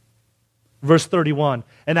cheek. Verse 31,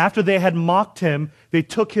 and after they had mocked him, they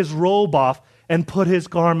took his robe off and put his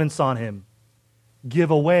garments on him. Give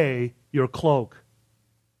away your cloak.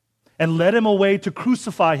 And led him away to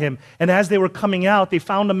crucify him. And as they were coming out, they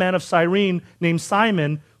found a man of Cyrene named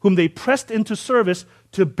Simon, whom they pressed into service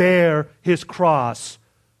to bear his cross.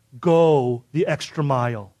 Go the extra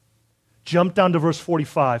mile. Jump down to verse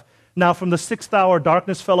 45. Now from the 6th hour,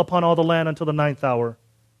 darkness fell upon all the land until the 9th hour.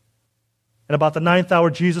 And about the 9th hour,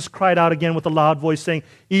 Jesus cried out again with a loud voice, saying,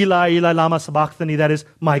 Eli, Eli, lama sabachthani, that is,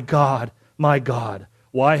 my God,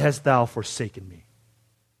 why hast thou forsaken me?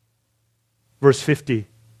 Verse 50,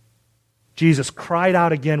 Jesus cried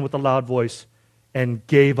out again with a loud voice and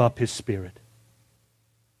gave up his spirit.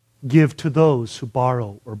 Give to those who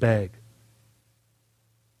borrow or beg.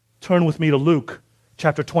 Turn with me to Luke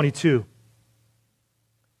chapter 22.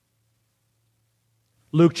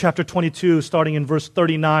 Luke chapter 22, starting in verse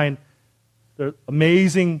 39. There's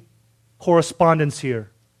amazing correspondence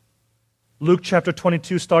here. Luke chapter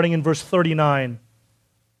 22, starting in verse 39.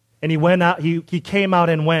 And he went out, he came out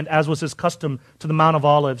and went, as was his custom, to the Mount of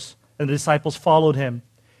Olives, and the disciples followed him.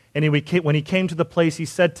 And when he came to the place, he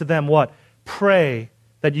said to them, what? Pray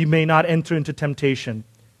that you may not enter into temptation.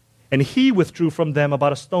 And he withdrew from them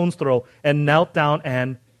about a stone's throw and knelt down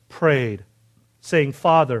and prayed, saying,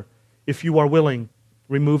 Father, if you are willing,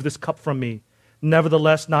 remove this cup from me.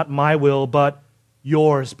 Nevertheless, not my will, but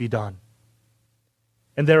yours be done.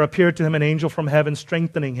 And there appeared to him an angel from heaven,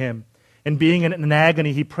 strengthening him. And being in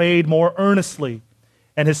agony, he prayed more earnestly,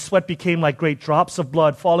 and his sweat became like great drops of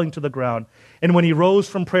blood falling to the ground. And when he rose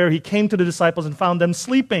from prayer, he came to the disciples and found them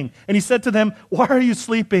sleeping. And he said to them, Why are you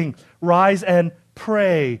sleeping? Rise and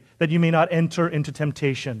pray that you may not enter into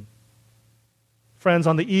temptation. Friends,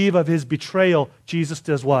 on the eve of his betrayal, Jesus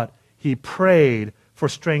does what? He prayed for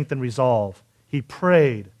strength and resolve. He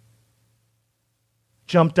prayed.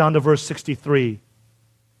 Jump down to verse 63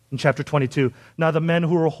 in chapter 22. Now the men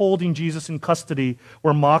who were holding Jesus in custody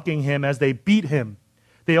were mocking him as they beat him.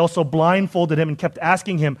 They also blindfolded him and kept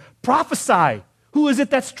asking him, Prophesy! Who is it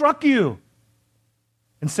that struck you?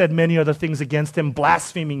 And said many other things against him,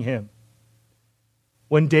 blaspheming him.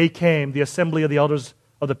 When day came, the assembly of the elders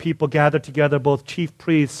of the people gathered together both chief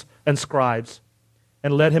priests and scribes,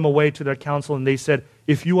 and led him away to their council, and they said,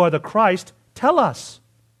 If you are the Christ, tell us.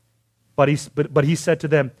 But he said to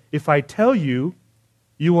them, If I tell you,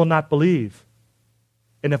 you will not believe.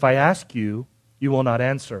 And if I ask you, you will not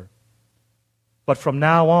answer. But from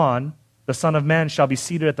now on, the Son of Man shall be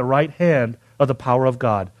seated at the right hand of the power of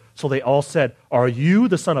God. So they all said, Are you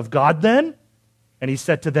the Son of God then? And he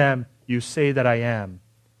said to them, You say that I am.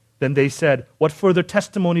 Then they said, What further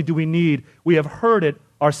testimony do we need? We have heard it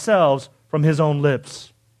ourselves from his own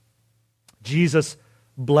lips. Jesus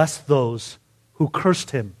blessed those who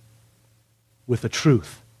cursed him with the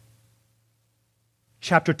truth.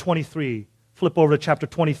 Chapter 23. Flip over to chapter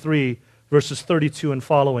 23, verses 32 and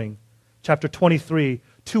following. Chapter 23.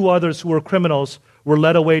 2 others who were criminals were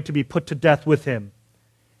led away to be put to death with him.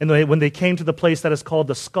 And when they came to the place that is called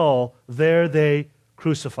the Skull, there they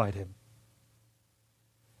crucified him.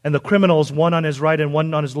 And the criminals, one on his right and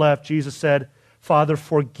one on his left, Jesus said, Father,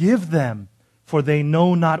 forgive them, for they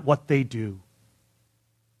know not what they do.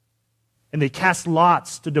 And they cast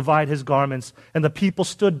lots to divide his garments, and the people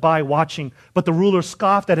stood by watching. But the ruler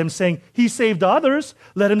scoffed at him, saying, He saved others,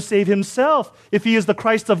 let him save himself, if he is the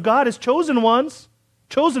Christ of God, his chosen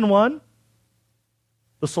one.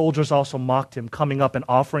 The soldiers also mocked him, coming up and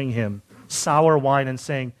offering him sour wine and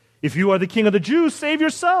saying, If you are the king of the Jews, save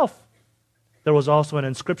yourself. There was also an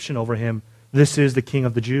inscription over him, This is the King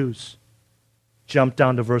of the Jews. Jump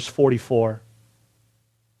down to verse 44.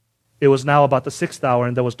 It was now about the 6th hour,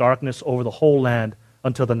 and there was darkness over the whole land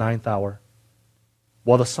until the 9th hour,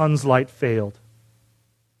 while the sun's light failed,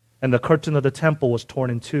 and the curtain of the temple was torn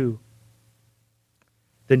in two.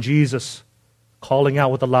 Then Jesus, calling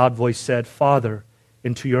out with a loud voice, said, Father,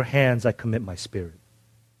 into your hands I commit my spirit.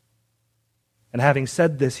 And having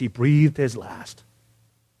said this, he breathed his last.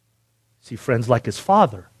 See, friends, like his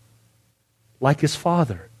Father,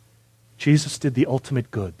 Jesus did the ultimate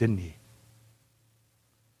good, didn't he?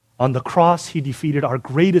 On the cross, he defeated our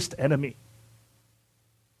greatest enemy.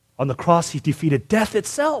 On the cross, he defeated death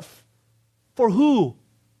itself. For who?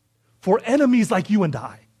 For enemies like you and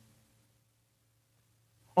I.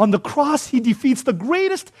 On the cross, he defeats the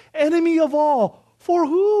greatest enemy of all. For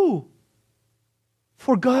who?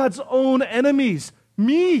 For God's own enemies.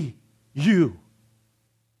 Me, you.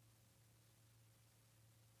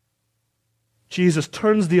 Jesus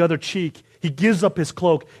turns the other cheek. He gives up his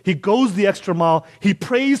cloak. He goes the extra mile. He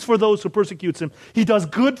prays for those who persecute him. He does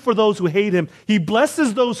good for those who hate him. He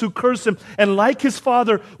blesses those who curse him. And like his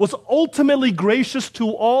Father, was ultimately gracious to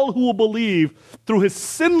all who will believe through his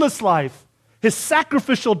sinless life, his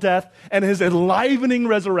sacrificial death, and his enlivening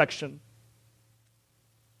resurrection.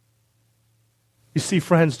 You see,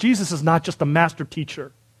 friends, Jesus is not just a master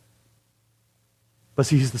teacher, but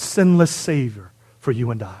he's the sinless Savior for you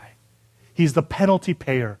and I. He's the penalty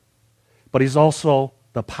payer, but he's also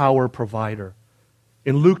the power provider.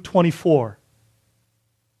 In Luke 24,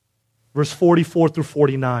 verse 44 through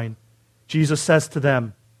 49, Jesus says to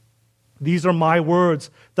them, "These are my words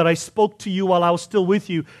that I spoke to you while I was still with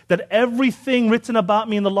you, that everything written about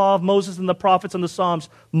me in the law of Moses and the prophets and the Psalms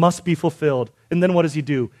must be fulfilled." And then what does he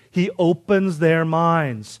do? He opens their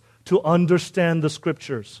minds to understand the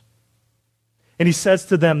Scriptures. And he says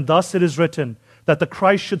to them, "Thus it is written, that the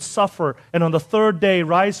Christ should suffer and on the third day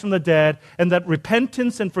rise from the dead, and that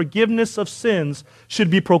repentance and forgiveness of sins should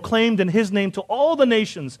be proclaimed in his name to all the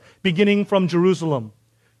nations, beginning from Jerusalem.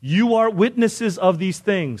 You are witnesses of these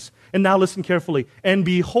things." And now listen carefully. "And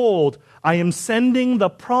behold, I am sending the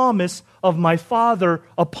promise of my Father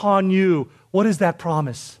upon you." What is that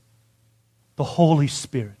promise? The Holy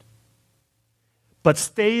Spirit. "But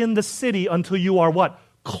stay in the city until you are" what?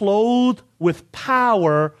 "Clothed with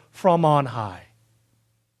power from on high."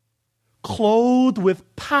 Clothed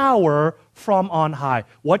with power from on high.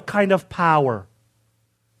 What kind of power?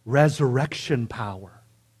 Resurrection power.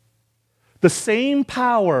 The same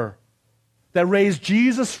power that raised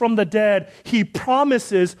Jesus from the dead, he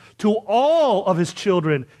promises to all of his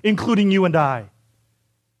children, including you and I.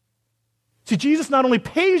 See, Jesus not only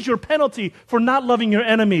pays your penalty for not loving your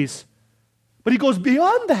enemies, but he goes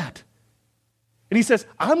beyond that. And he says,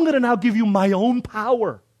 "I'm going to now give you my own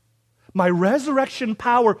power. My resurrection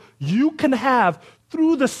power you can have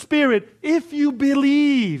through the Spirit if you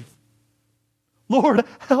believe." Lord,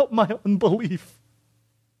 help my unbelief.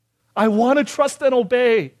 I want to trust and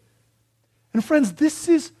obey. And friends, this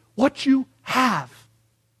is what you have.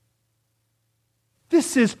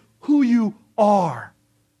 This is who you are.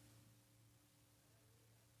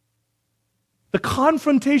 The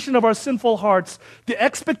confrontation of our sinful hearts, the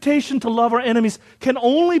expectation to love our enemies can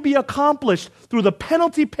only be accomplished through the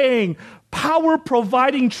penalty-paying,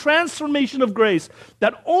 power-providing transformation of grace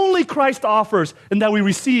that only Christ offers and that we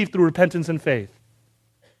receive through repentance and faith.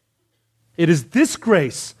 It is this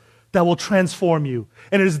grace that will transform you.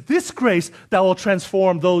 And it is this grace that will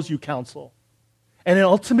transform those you counsel. And then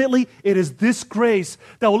ultimately, it is this grace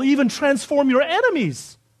that will even transform your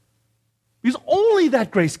enemies. Because only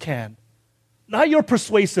that grace can. Not your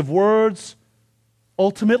persuasive words,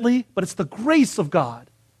 ultimately, but it's the grace of God.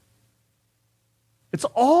 It's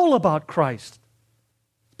all about Christ.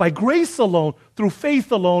 By grace alone, through faith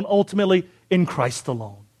alone, ultimately in Christ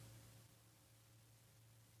alone.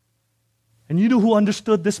 And you know who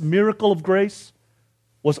understood this miracle of grace?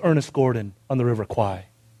 Was Ernest Gordon on the River Kwai.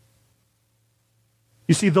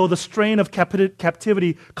 You see, though the strain of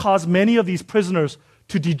captivity caused many of these prisoners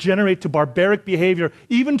to degenerate to barbaric behavior,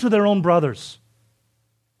 even to their own brothers,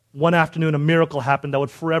 one afternoon a miracle happened that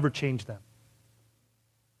would forever change them.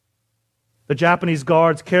 The Japanese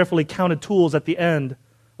guards carefully counted tools at the end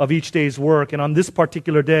of each day's work, and on this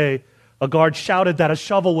particular day, a guard shouted that a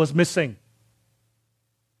shovel was missing.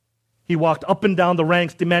 He walked up and down the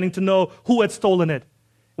ranks demanding to know who had stolen it.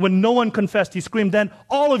 When no one confessed, he screamed, "Then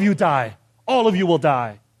all of you die. All of you will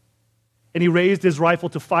die." And he raised his rifle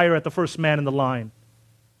to fire at the first man in the line.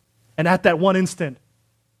 And at that one instant,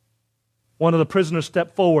 one of the prisoners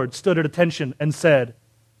stepped forward, stood at attention, and said,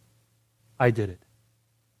 "I did it."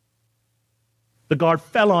 The guard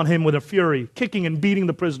fell on him with a fury, kicking and beating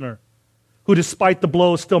the prisoner, who despite the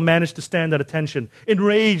blows still managed to stand at attention.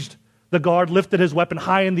 Enraged, the guard lifted his weapon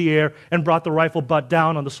high in the air and brought the rifle butt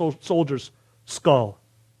down on the soldier's skull.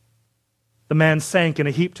 The man sank in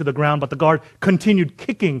a heap to the ground, but the guard continued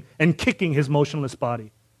kicking and kicking his motionless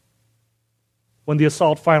body. When the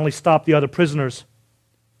assault finally stopped, the other prisoners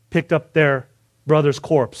picked up their brother's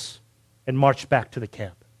corpse and marched back to the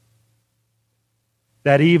camp.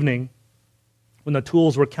 That evening, when the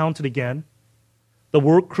tools were counted again, the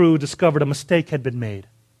work crew discovered a mistake had been made.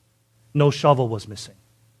 No shovel was missing.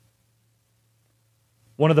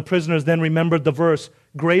 One of the prisoners then remembered the verse,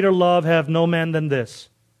 "Greater love have no man than this,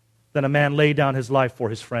 than a man lay down his life for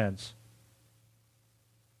his friends."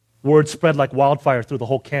 Word spread like wildfire through the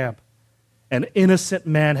whole camp. An innocent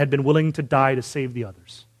man had been willing to die to save the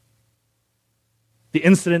others. The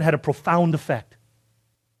incident had a profound effect.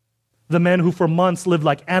 The men who for months lived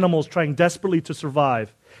like animals trying desperately to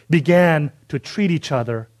survive began to treat each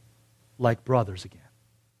other like brothers again.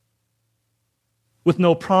 With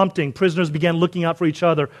no prompting, prisoners began looking out for each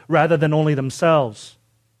other rather than only themselves.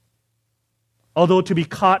 Although to be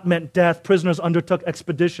caught meant death, prisoners undertook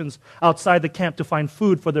expeditions outside the camp to find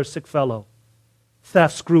food for their sick fellow.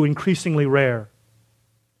 Thefts grew increasingly rare.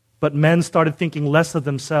 But men started thinking less of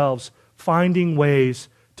themselves, finding ways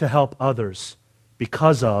to help others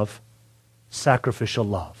because of sacrificial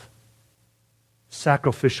love.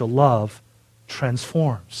 Sacrificial love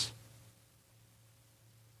transforms.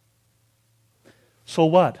 So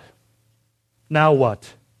what? Now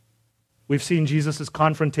what? We've seen Jesus'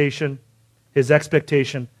 confrontation, his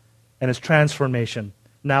expectation, and his transformation.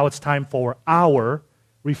 Now it's time for our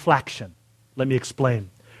reflection. Let me explain.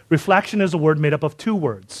 Reflection is a word made up of two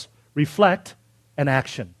words, reflect and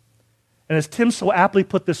action. And as Tim so aptly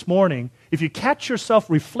put this morning, if you catch yourself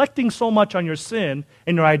reflecting so much on your sin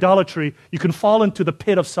and your idolatry, you can fall into the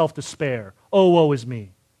pit of self-despair. Oh, woe is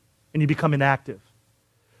me. And you become inactive.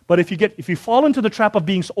 But if you fall into the trap of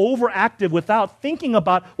being overactive without thinking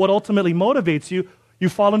about what ultimately motivates you, you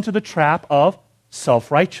fall into the trap of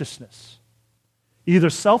self-righteousness. Either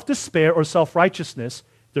self-despair or self-righteousness.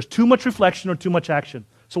 There's too much reflection or too much action.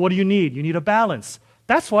 So what do you need? You need a balance.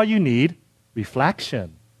 That's why you need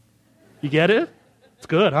reflection. You get it? It's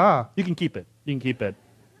good, huh? You can keep it. You can keep it.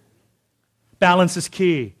 Balance is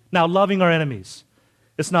key. Now, loving our enemies.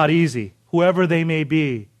 It's not easy, whoever they may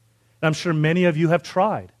be. And I'm sure many of you have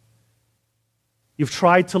tried. You've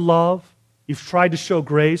tried to love. You've tried to show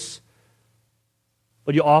grace.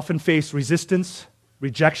 But you often face resistance,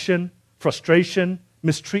 rejection, frustration,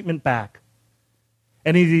 mistreatment back.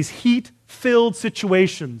 And in these heat-filled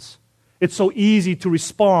situations, it's so easy to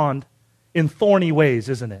respond in thorny ways,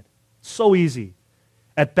 isn't it? So easy.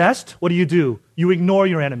 At best, what do? You ignore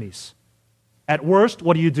your enemies. At worst,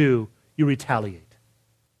 what do? You retaliate.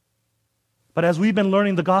 But as we've been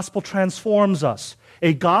learning, the gospel transforms us.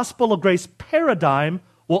 A gospel of grace paradigm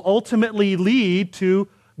will ultimately lead to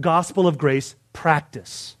gospel of grace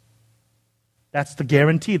practice. That's the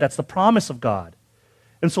guarantee. That's the promise of God.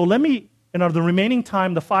 And so let me, in the remaining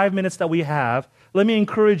time, the 5 minutes that we have, let me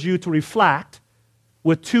encourage you to reflect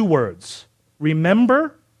with two words.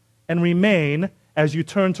 Remember and remain as you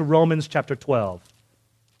turn to Romans chapter 12.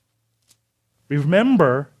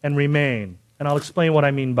 Remember and remain. And I'll explain what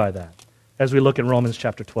I mean by that as we look at Romans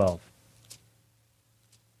chapter 12.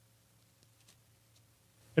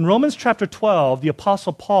 In Romans chapter 12, the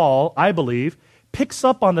Apostle Paul, I believe, picks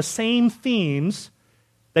up on the same themes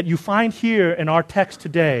that you find here in our text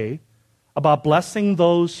today about blessing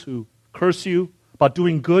those who curse you, about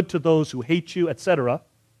doing good to those who hate you, etc.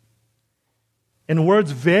 In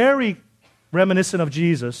words very reminiscent of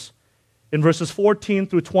Jesus, in verses 14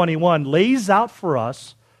 through 21, lays out for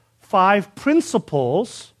us 5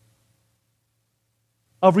 principles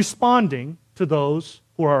of responding to those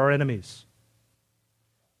who are our enemies.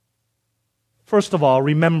 First of all,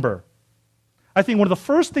 remember. I think one of the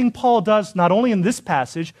first things Paul does, not only in this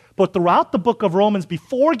passage, but throughout the book of Romans,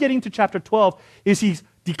 before getting to chapter 12, is he's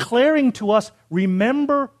declaring to us,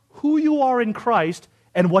 remember who you are in Christ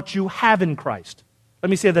and what you have in Christ. Let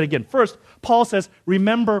me say that again. First, Paul says,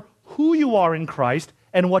 remember who you are in Christ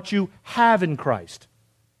and what you have in Christ.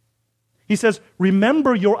 He says,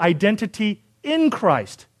 remember your identity in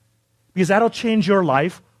Christ, because that'll change your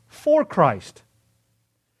life for Christ.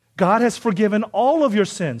 God has forgiven all of your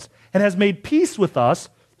sins and has made peace with us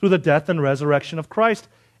through the death and resurrection of Christ.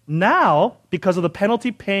 Now, because of the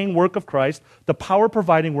penalty-paying work of Christ, the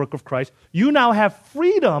power-providing work of Christ, you now have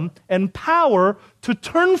freedom and power to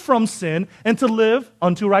turn from sin and to live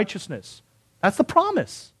unto righteousness. That's the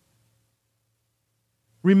promise.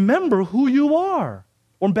 Remember who you are.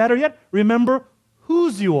 Or better yet, remember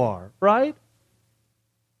whose you are, right?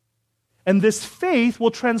 And this faith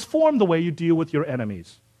will transform the way you deal with your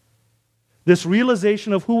enemies. This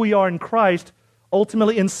realization of who we are in Christ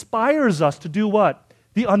ultimately inspires us to do what?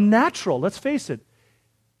 The unnatural, let's face it.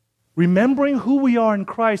 Remembering who we are in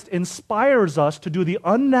Christ inspires us to do the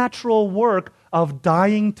unnatural work of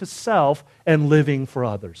dying to self and living for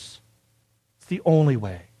others. It's the only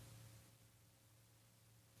way.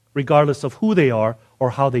 Regardless of who they are or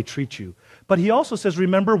how they treat you. But he also says,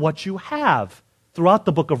 remember what you have throughout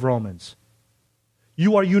the book of Romans.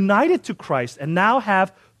 You are united to Christ and now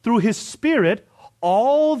have, through his Spirit,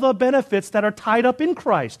 all the benefits that are tied up in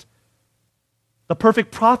Christ. The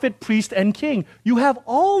perfect prophet, priest, and king. You have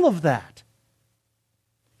all of that.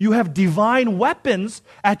 You have divine weapons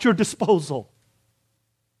at your disposal.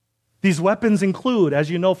 These weapons include, as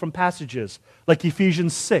you know from passages like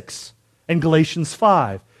Ephesians 6 and Galatians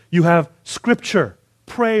 5, you have Scripture,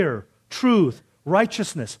 prayer, truth,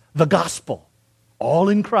 righteousness, the gospel, all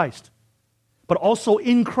in Christ. But also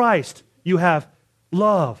in Christ, you have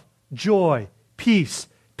love, joy, peace,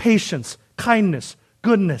 patience, kindness,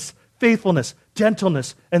 goodness, faithfulness,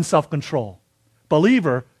 gentleness, and self-control.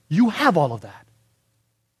 Believer, you have all of that.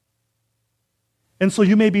 And so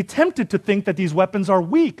you may be tempted to think that these weapons are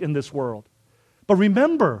weak in this world. But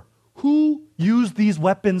remember, who used these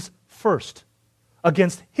weapons first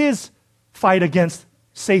against his fight against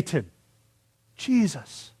Satan?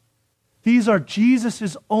 Jesus. These are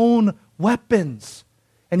Jesus' own weapons.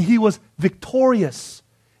 And he was victorious.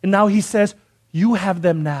 And now he says, you have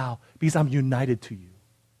them now because I'm united to you.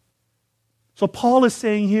 So Paul is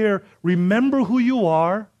saying here, remember who you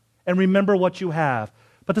are and remember what you have.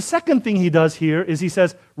 But the second thing he does here is he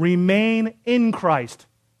says, remain in Christ.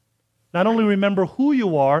 Not only remember who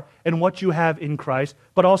you are and what you have in Christ,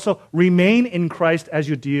 but also remain in Christ as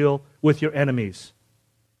you deal with your enemies.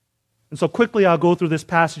 And so quickly I'll go through this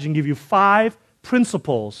passage and give you 5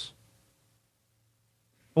 principles.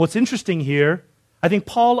 And what's interesting here, I think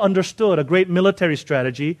Paul understood a great military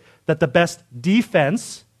strategy that the best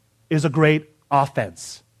defense is a great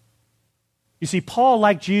offense. You see, Paul,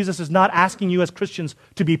 like Jesus, is not asking you as Christians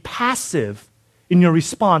to be passive in your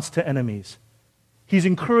response to enemies. He's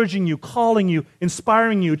encouraging you, calling you,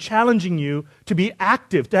 inspiring you, challenging you to be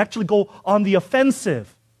active, to actually go on the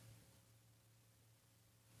offensive.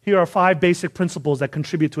 Here are 5 basic principles that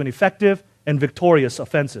contribute to an effective and victorious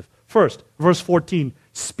offensive. First, verse 14,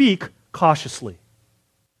 speak cautiously.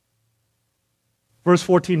 Verse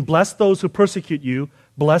 14, bless those who persecute you,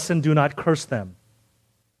 bless and do not curse them.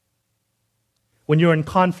 When you're in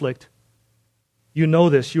conflict, you know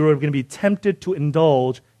this, you're going to be tempted to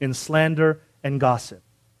indulge in slander and gossip.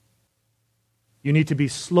 You need to be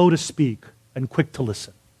slow to speak and quick to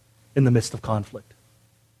listen in the midst of conflict.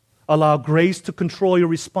 Allow grace to control your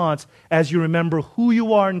response as you remember who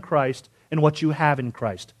you are in Christ and what you have in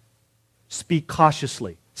Christ. Speak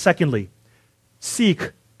cautiously. Secondly,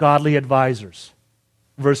 seek godly advisors.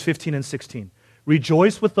 Verse 15 and 16.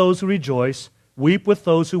 Rejoice with those who rejoice, weep with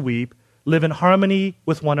those who weep, live in harmony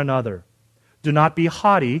with one another. Do not be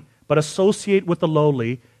haughty, but associate with the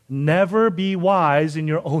lowly. Never be wise in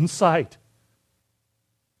your own sight.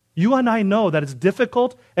 You and I know that it's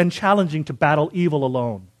difficult and challenging to battle evil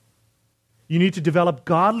alone. You need to develop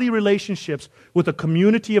godly relationships with the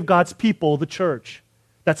community of God's people, the church.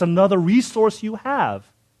 That's another resource you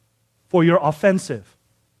have for your offensive.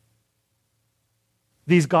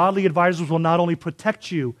 These godly advisors will not only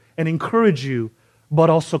protect you and encourage you, but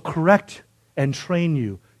also correct and train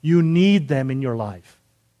you. You need them in your life.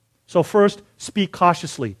 So first, speak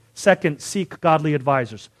cautiously. Second, seek godly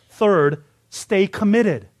advisors. Third, stay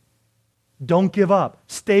committed. Don't give up.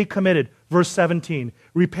 Stay committed. Verse 17,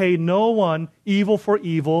 repay no one evil for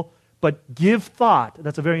evil, but give thought.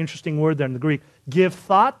 That's a very interesting word there in the Greek. Give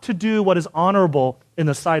thought to do what is honorable in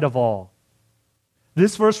the sight of all.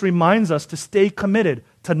 This verse reminds us to stay committed,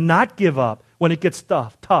 to not give up when it gets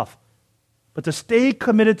tough, but to stay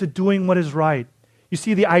committed to doing what is right. You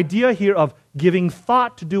see, the idea here of giving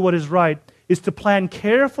thought to do what is right is to plan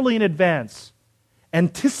carefully in advance,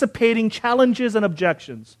 anticipating challenges and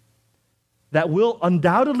objections that will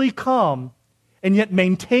undoubtedly come, and yet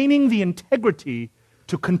maintaining the integrity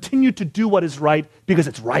to continue to do what is right because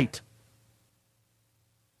it's right,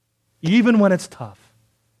 even when it's tough.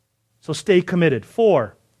 So stay committed.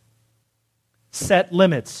 4, set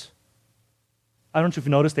limits. I don't know if you've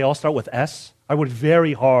noticed, they all start with S. I worked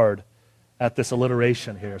very hard at this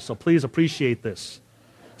alliteration here, so please appreciate this.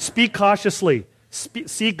 Speak cautiously.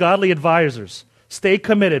 Seek godly advisors. Stay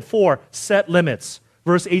committed. 4, set limits.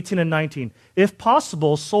 Verse 18 and 19. If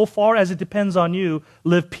possible, so far as it depends on you,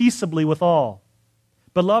 live peaceably with all.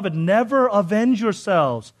 Beloved, never avenge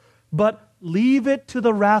yourselves, but leave it to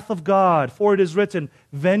the wrath of God. For it is written,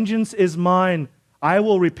 vengeance is mine, I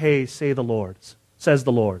will repay, says the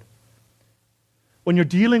Lord. When you're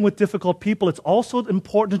dealing with difficult people, it's also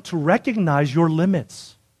important to recognize your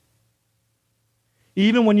limits.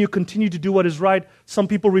 Even when you continue to do what is right, some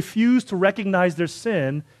people refuse to recognize their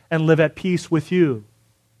sin and live at peace with you.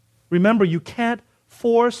 Remember, you can't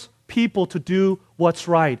force people to do what's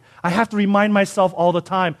right. I have to remind myself all the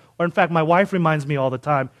time, or in fact, my wife reminds me all the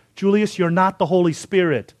time, Julius, you're not the Holy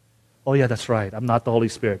Spirit. Oh yeah, that's right. I'm not the Holy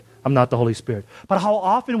Spirit. I'm not the Holy Spirit. But how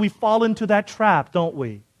often we fall into that trap, don't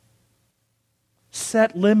we?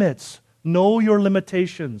 Set limits. Know your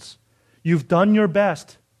limitations. You've done your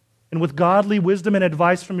best. And with godly wisdom and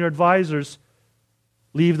advice from your advisors,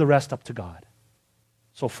 leave the rest up to God,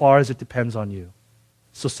 so far as it depends on you.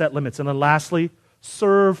 So set limits. And then lastly,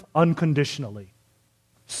 serve unconditionally.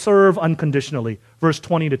 Serve unconditionally. Verse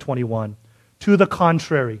 20 to 21. To the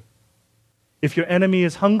contrary, if your enemy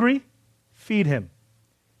is hungry, feed him.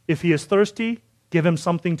 If he is thirsty, give him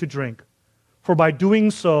something to drink. For by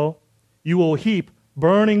doing so, you will heap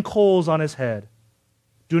burning coals on his head.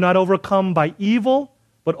 Do not overcome by evil,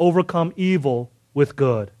 but overcome evil with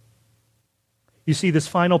good. You see, this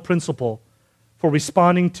final principle for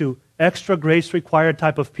responding to extra grace required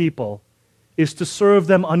type of people is to serve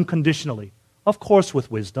them unconditionally. Of course,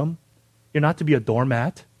 with wisdom. You're not to be a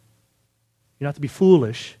doormat. You're not to be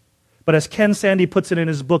foolish. But as Ken Sande puts it in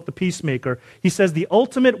his book, The Peacemaker, he says the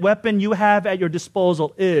ultimate weapon you have at your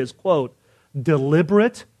disposal is, quote,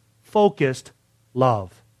 deliberate, focused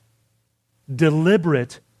love.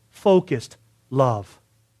 Deliberate, focused love.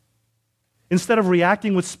 Instead of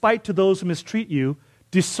reacting with spite to those who mistreat you,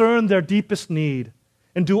 discern their deepest need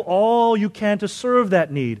and do all you can to serve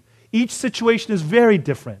that need. Each situation is very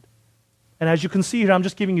different. And as you can see here, I'm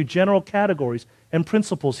just giving you general categories and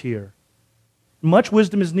principles here. Much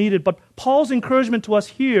wisdom is needed, but Paul's encouragement to us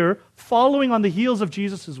here, following on the heels of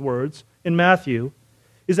Jesus' words in Matthew,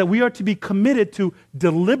 is that we are to be committed to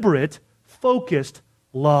deliberate, focused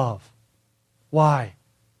love. Why?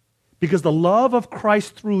 Because the love of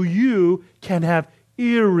Christ through you can have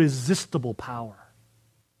irresistible power.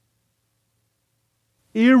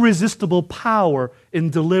 Irresistible power in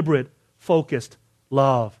deliberate, focused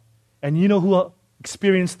love. And you know who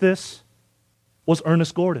experienced this? Was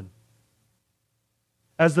Ernest Gordon.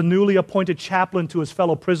 As the newly appointed chaplain to his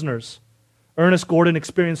fellow prisoners, Ernest Gordon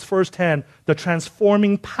experienced firsthand the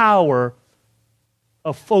transforming power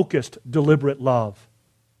of focused, deliberate love.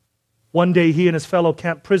 One day, he and his fellow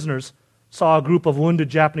camp prisoners saw a group of wounded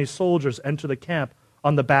Japanese soldiers enter the camp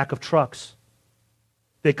on the back of trucks.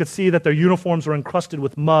 They could see that their uniforms were encrusted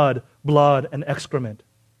with mud, blood, and excrement.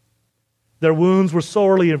 Their wounds were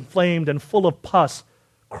sorely inflamed and full of pus,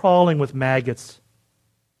 crawling with maggots.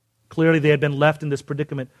 Clearly, they had been left in this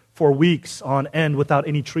predicament for weeks on end without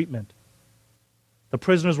any treatment. The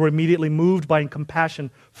prisoners were immediately moved by compassion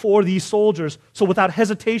for these soldiers, so without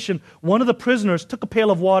hesitation, one of the prisoners took a pail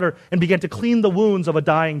of water and began to clean the wounds of a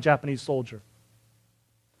dying Japanese soldier.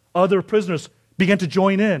 Other prisoners began to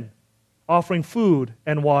join in, offering food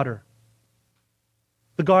and water.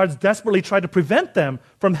 The guards desperately tried to prevent them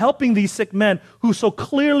from helping these sick men who so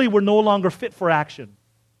clearly were no longer fit for action.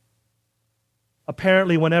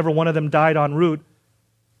 Apparently, whenever one of them died en route,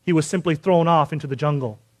 he was simply thrown off into the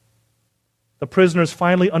jungle. The prisoners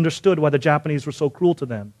finally understood why the Japanese were so cruel to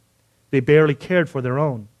them. They barely cared for their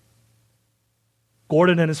own.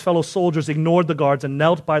 Gordon and his fellow soldiers ignored the guards and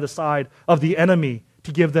knelt by the side of the enemy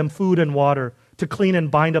to give them food and water, to clean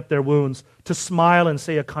and bind up their wounds, to smile and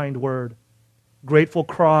say a kind word. Grateful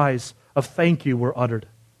cries of thank you were uttered.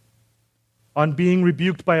 On being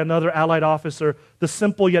rebuked by another Allied officer, the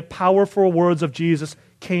simple yet powerful words of Jesus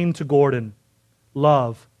came to Gordon.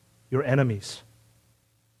 Love your enemies.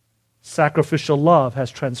 Sacrificial love has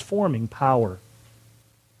transforming power.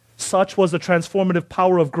 Such was the transformative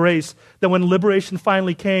power of grace that when liberation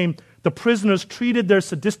finally came, the prisoners treated their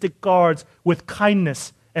sadistic guards with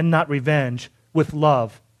kindness and not revenge, with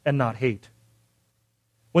love and not hate.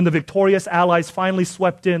 When the victorious Allies finally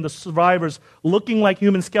swept in, the survivors, looking like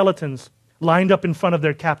human skeletons, lined up in front of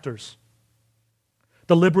their captors.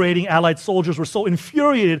 The liberating Allied soldiers were so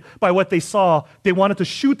infuriated by what they saw, they wanted to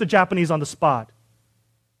shoot the Japanese on the spot.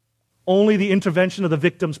 Only the intervention of the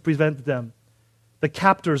victims prevented them. The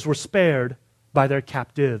captors were spared by their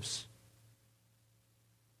captives.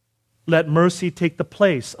 Let mercy take the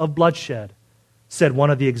place of bloodshed, said one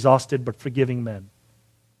of the exhausted but forgiving men.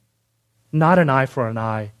 Not an eye for an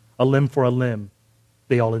eye, a limb for a limb,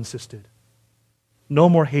 they all insisted. No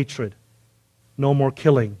more hatred, no more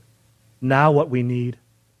killing. Now what we need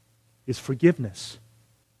is forgiveness.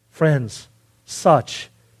 Friends, such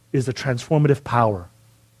is the transformative power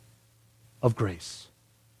of grace.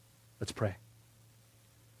 Let's pray.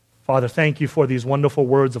 Father, thank you for these wonderful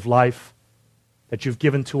words of life that you've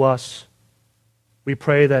given to us. We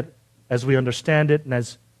pray that as we understand it and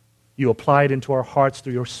as you apply it into our hearts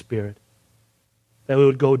through your Spirit, that it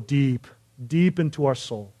would go deep, deep into our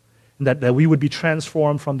soul, and that we would be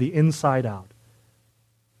transformed from the inside out,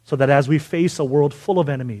 so that as we face a world full of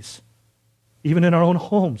enemies, even in our own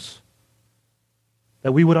homes,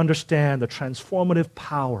 that we would understand the transformative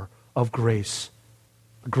power of grace,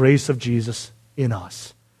 the grace of Jesus in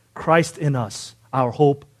us, Christ in us, our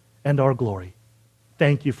hope and our glory.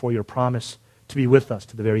 Thank you for your promise to be with us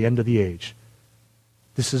to the very end of the age.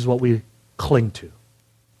 This is what we cling to.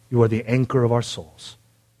 You are the anchor of our souls.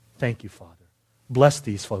 Thank you, Father. Bless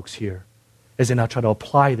these folks here as they now try to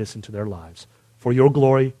apply this into their lives for your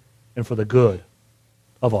glory and for the good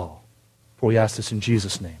of all. For we ask this in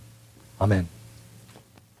Jesus' name. Amen.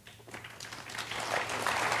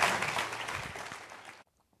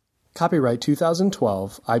 Copyright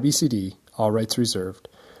 2012, IBCD, all rights reserved.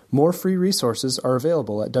 More free resources are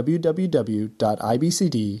available at www.ibcd.org.